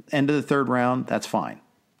 okay, end of the third round, that's fine.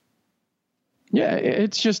 Yeah,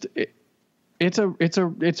 it's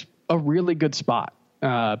a really good spot.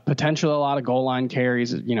 Potential a lot of goal line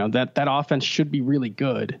carries. That offense should be really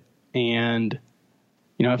good. And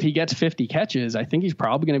if he gets 50 catches, I think he's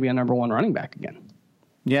probably going to be a number 1 running back again.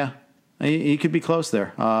 Yeah. He could be close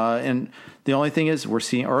there. And the only thing is we're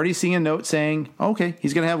already seeing a note saying, okay,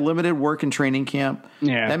 he's going to have limited work in training camp.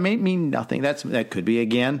 Yeah. That may mean nothing. That could be,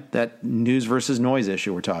 again, that news versus noise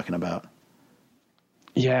issue we're talking about.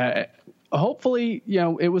 Yeah. Hopefully,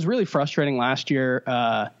 it was really frustrating last year,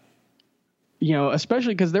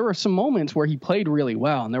 especially because there were some moments where he played really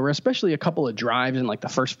well. And there were especially a couple of drives in like the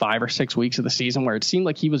first 5 or 6 weeks of the season where it seemed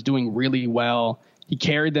like he was doing really well. He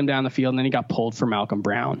carried them down the field, and then he got pulled for Malcolm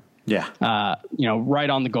Brown. Yeah. Right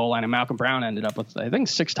on the goal line. And Malcolm Brown ended up with, I think,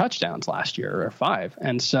 6 touchdowns last year or 5.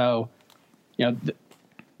 And so,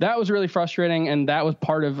 that was really frustrating. And that was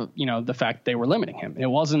part of, the fact they were limiting him. It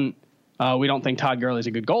wasn't, we don't think Todd Gurley's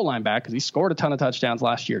a good goal line back because he scored a ton of touchdowns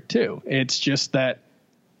last year too. It's just that,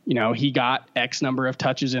 he got X number of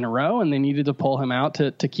touches in a row and they needed to pull him out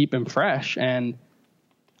to keep him fresh. And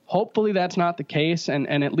hopefully that's not the case.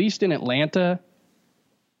 And at least in Atlanta,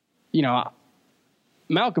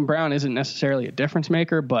 Malcolm Brown isn't necessarily a difference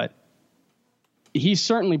maker, but he's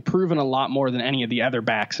certainly proven a lot more than any of the other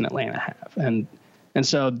backs in Atlanta have. And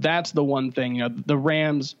so that's the one thing, the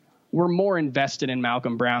Rams were more invested in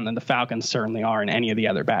Malcolm Brown than the Falcons certainly are in any of the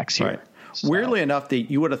other backs here. Right. So. Weirdly enough,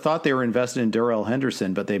 you would have thought they were invested in Darrell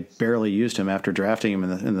Henderson, but they barely used him after drafting him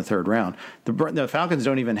in the third round. The Falcons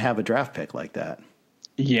don't even have a draft pick like that.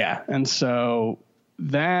 Yeah. And so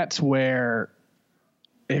that's where,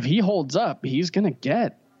 if he holds up, he's going to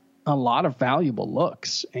get a lot of valuable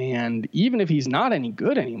looks. And even if he's not any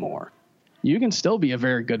good anymore, you can still be a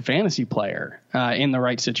very good fantasy player in the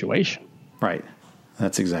right situation. Right.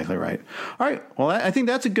 That's exactly right. All right. Well, I think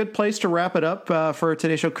that's a good place to wrap it up for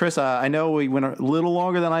today's show. Chris, I know we went a little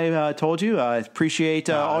longer than I told you. I appreciate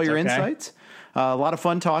all your insights. A lot of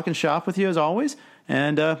fun talking shop with you as always.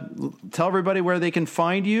 And tell everybody where they can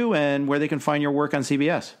find you and where they can find your work on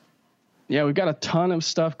CBS. Yeah, we've got a ton of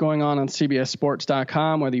stuff going on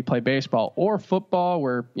CBSSports.com, whether you play baseball or football.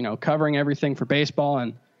 We're, covering everything for baseball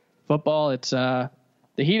and football. It's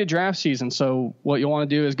the heat of draft season. So what you'll want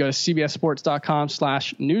to do is go to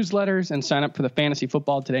CBSSports.com/newsletters and sign up for the Fantasy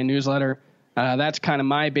Football Today newsletter. That's kind of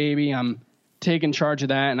my baby. I'm taking charge of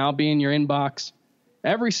that, and I'll be in your inbox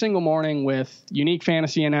every single morning with unique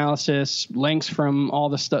fantasy analysis, links from all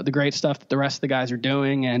the great stuff that the rest of the guys are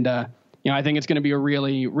doing. And, I think it's going to be a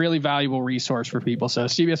really, really valuable resource for people. So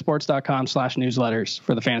CBSSports.com/newsletters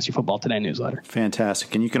for the Fantasy Football Today newsletter.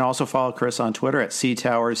 Fantastic. And you can also follow Chris on Twitter at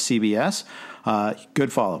CTowersCBS.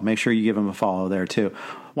 Good follow. Make sure you give him a follow there too.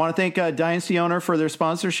 Want to thank Dynasty Owner for their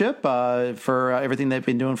sponsorship, for everything they've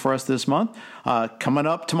been doing for us this month. Coming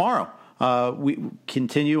up tomorrow, we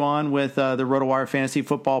continue on with the RotoWire Fantasy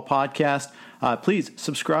Football Podcast. Please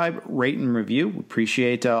subscribe, rate, and review. We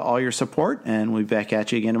appreciate all your support, and we'll be back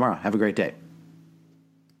at you again tomorrow. Have a great day.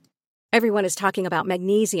 Everyone is talking about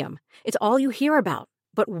magnesium. It's all you hear about.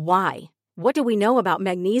 But why? What do we know about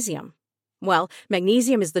magnesium? Well,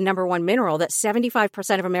 magnesium is the #1 mineral that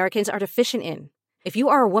 75% of Americans are deficient in. If you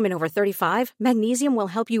are a woman over 35, magnesium will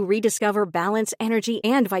help you rediscover balance, energy,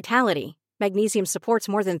 and vitality. Magnesium supports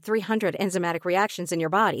more than 300 enzymatic reactions in your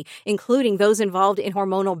body, including those involved in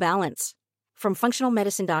hormonal balance. From functional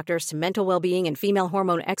medicine doctors to mental well-being and female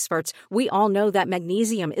hormone experts, we all know that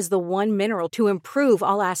magnesium is the one mineral to improve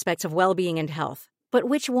all aspects of well-being and health. But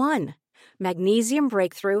which one? Magnesium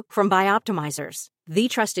Breakthrough from Bioptimizers, the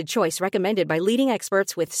trusted choice recommended by leading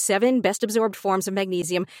experts with 7 best-absorbed forms of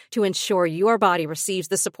magnesium to ensure your body receives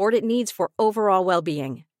the support it needs for overall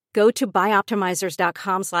well-being. Go to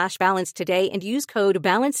bioptimizers.com/balance today and use code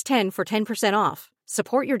BALANCE10 for 10% off.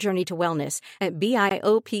 Support your journey to wellness at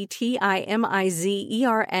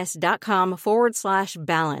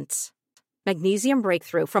bioptimizers.com/balance. Magnesium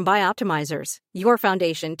Breakthrough from Bioptimizers, your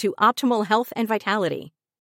foundation to optimal health and vitality.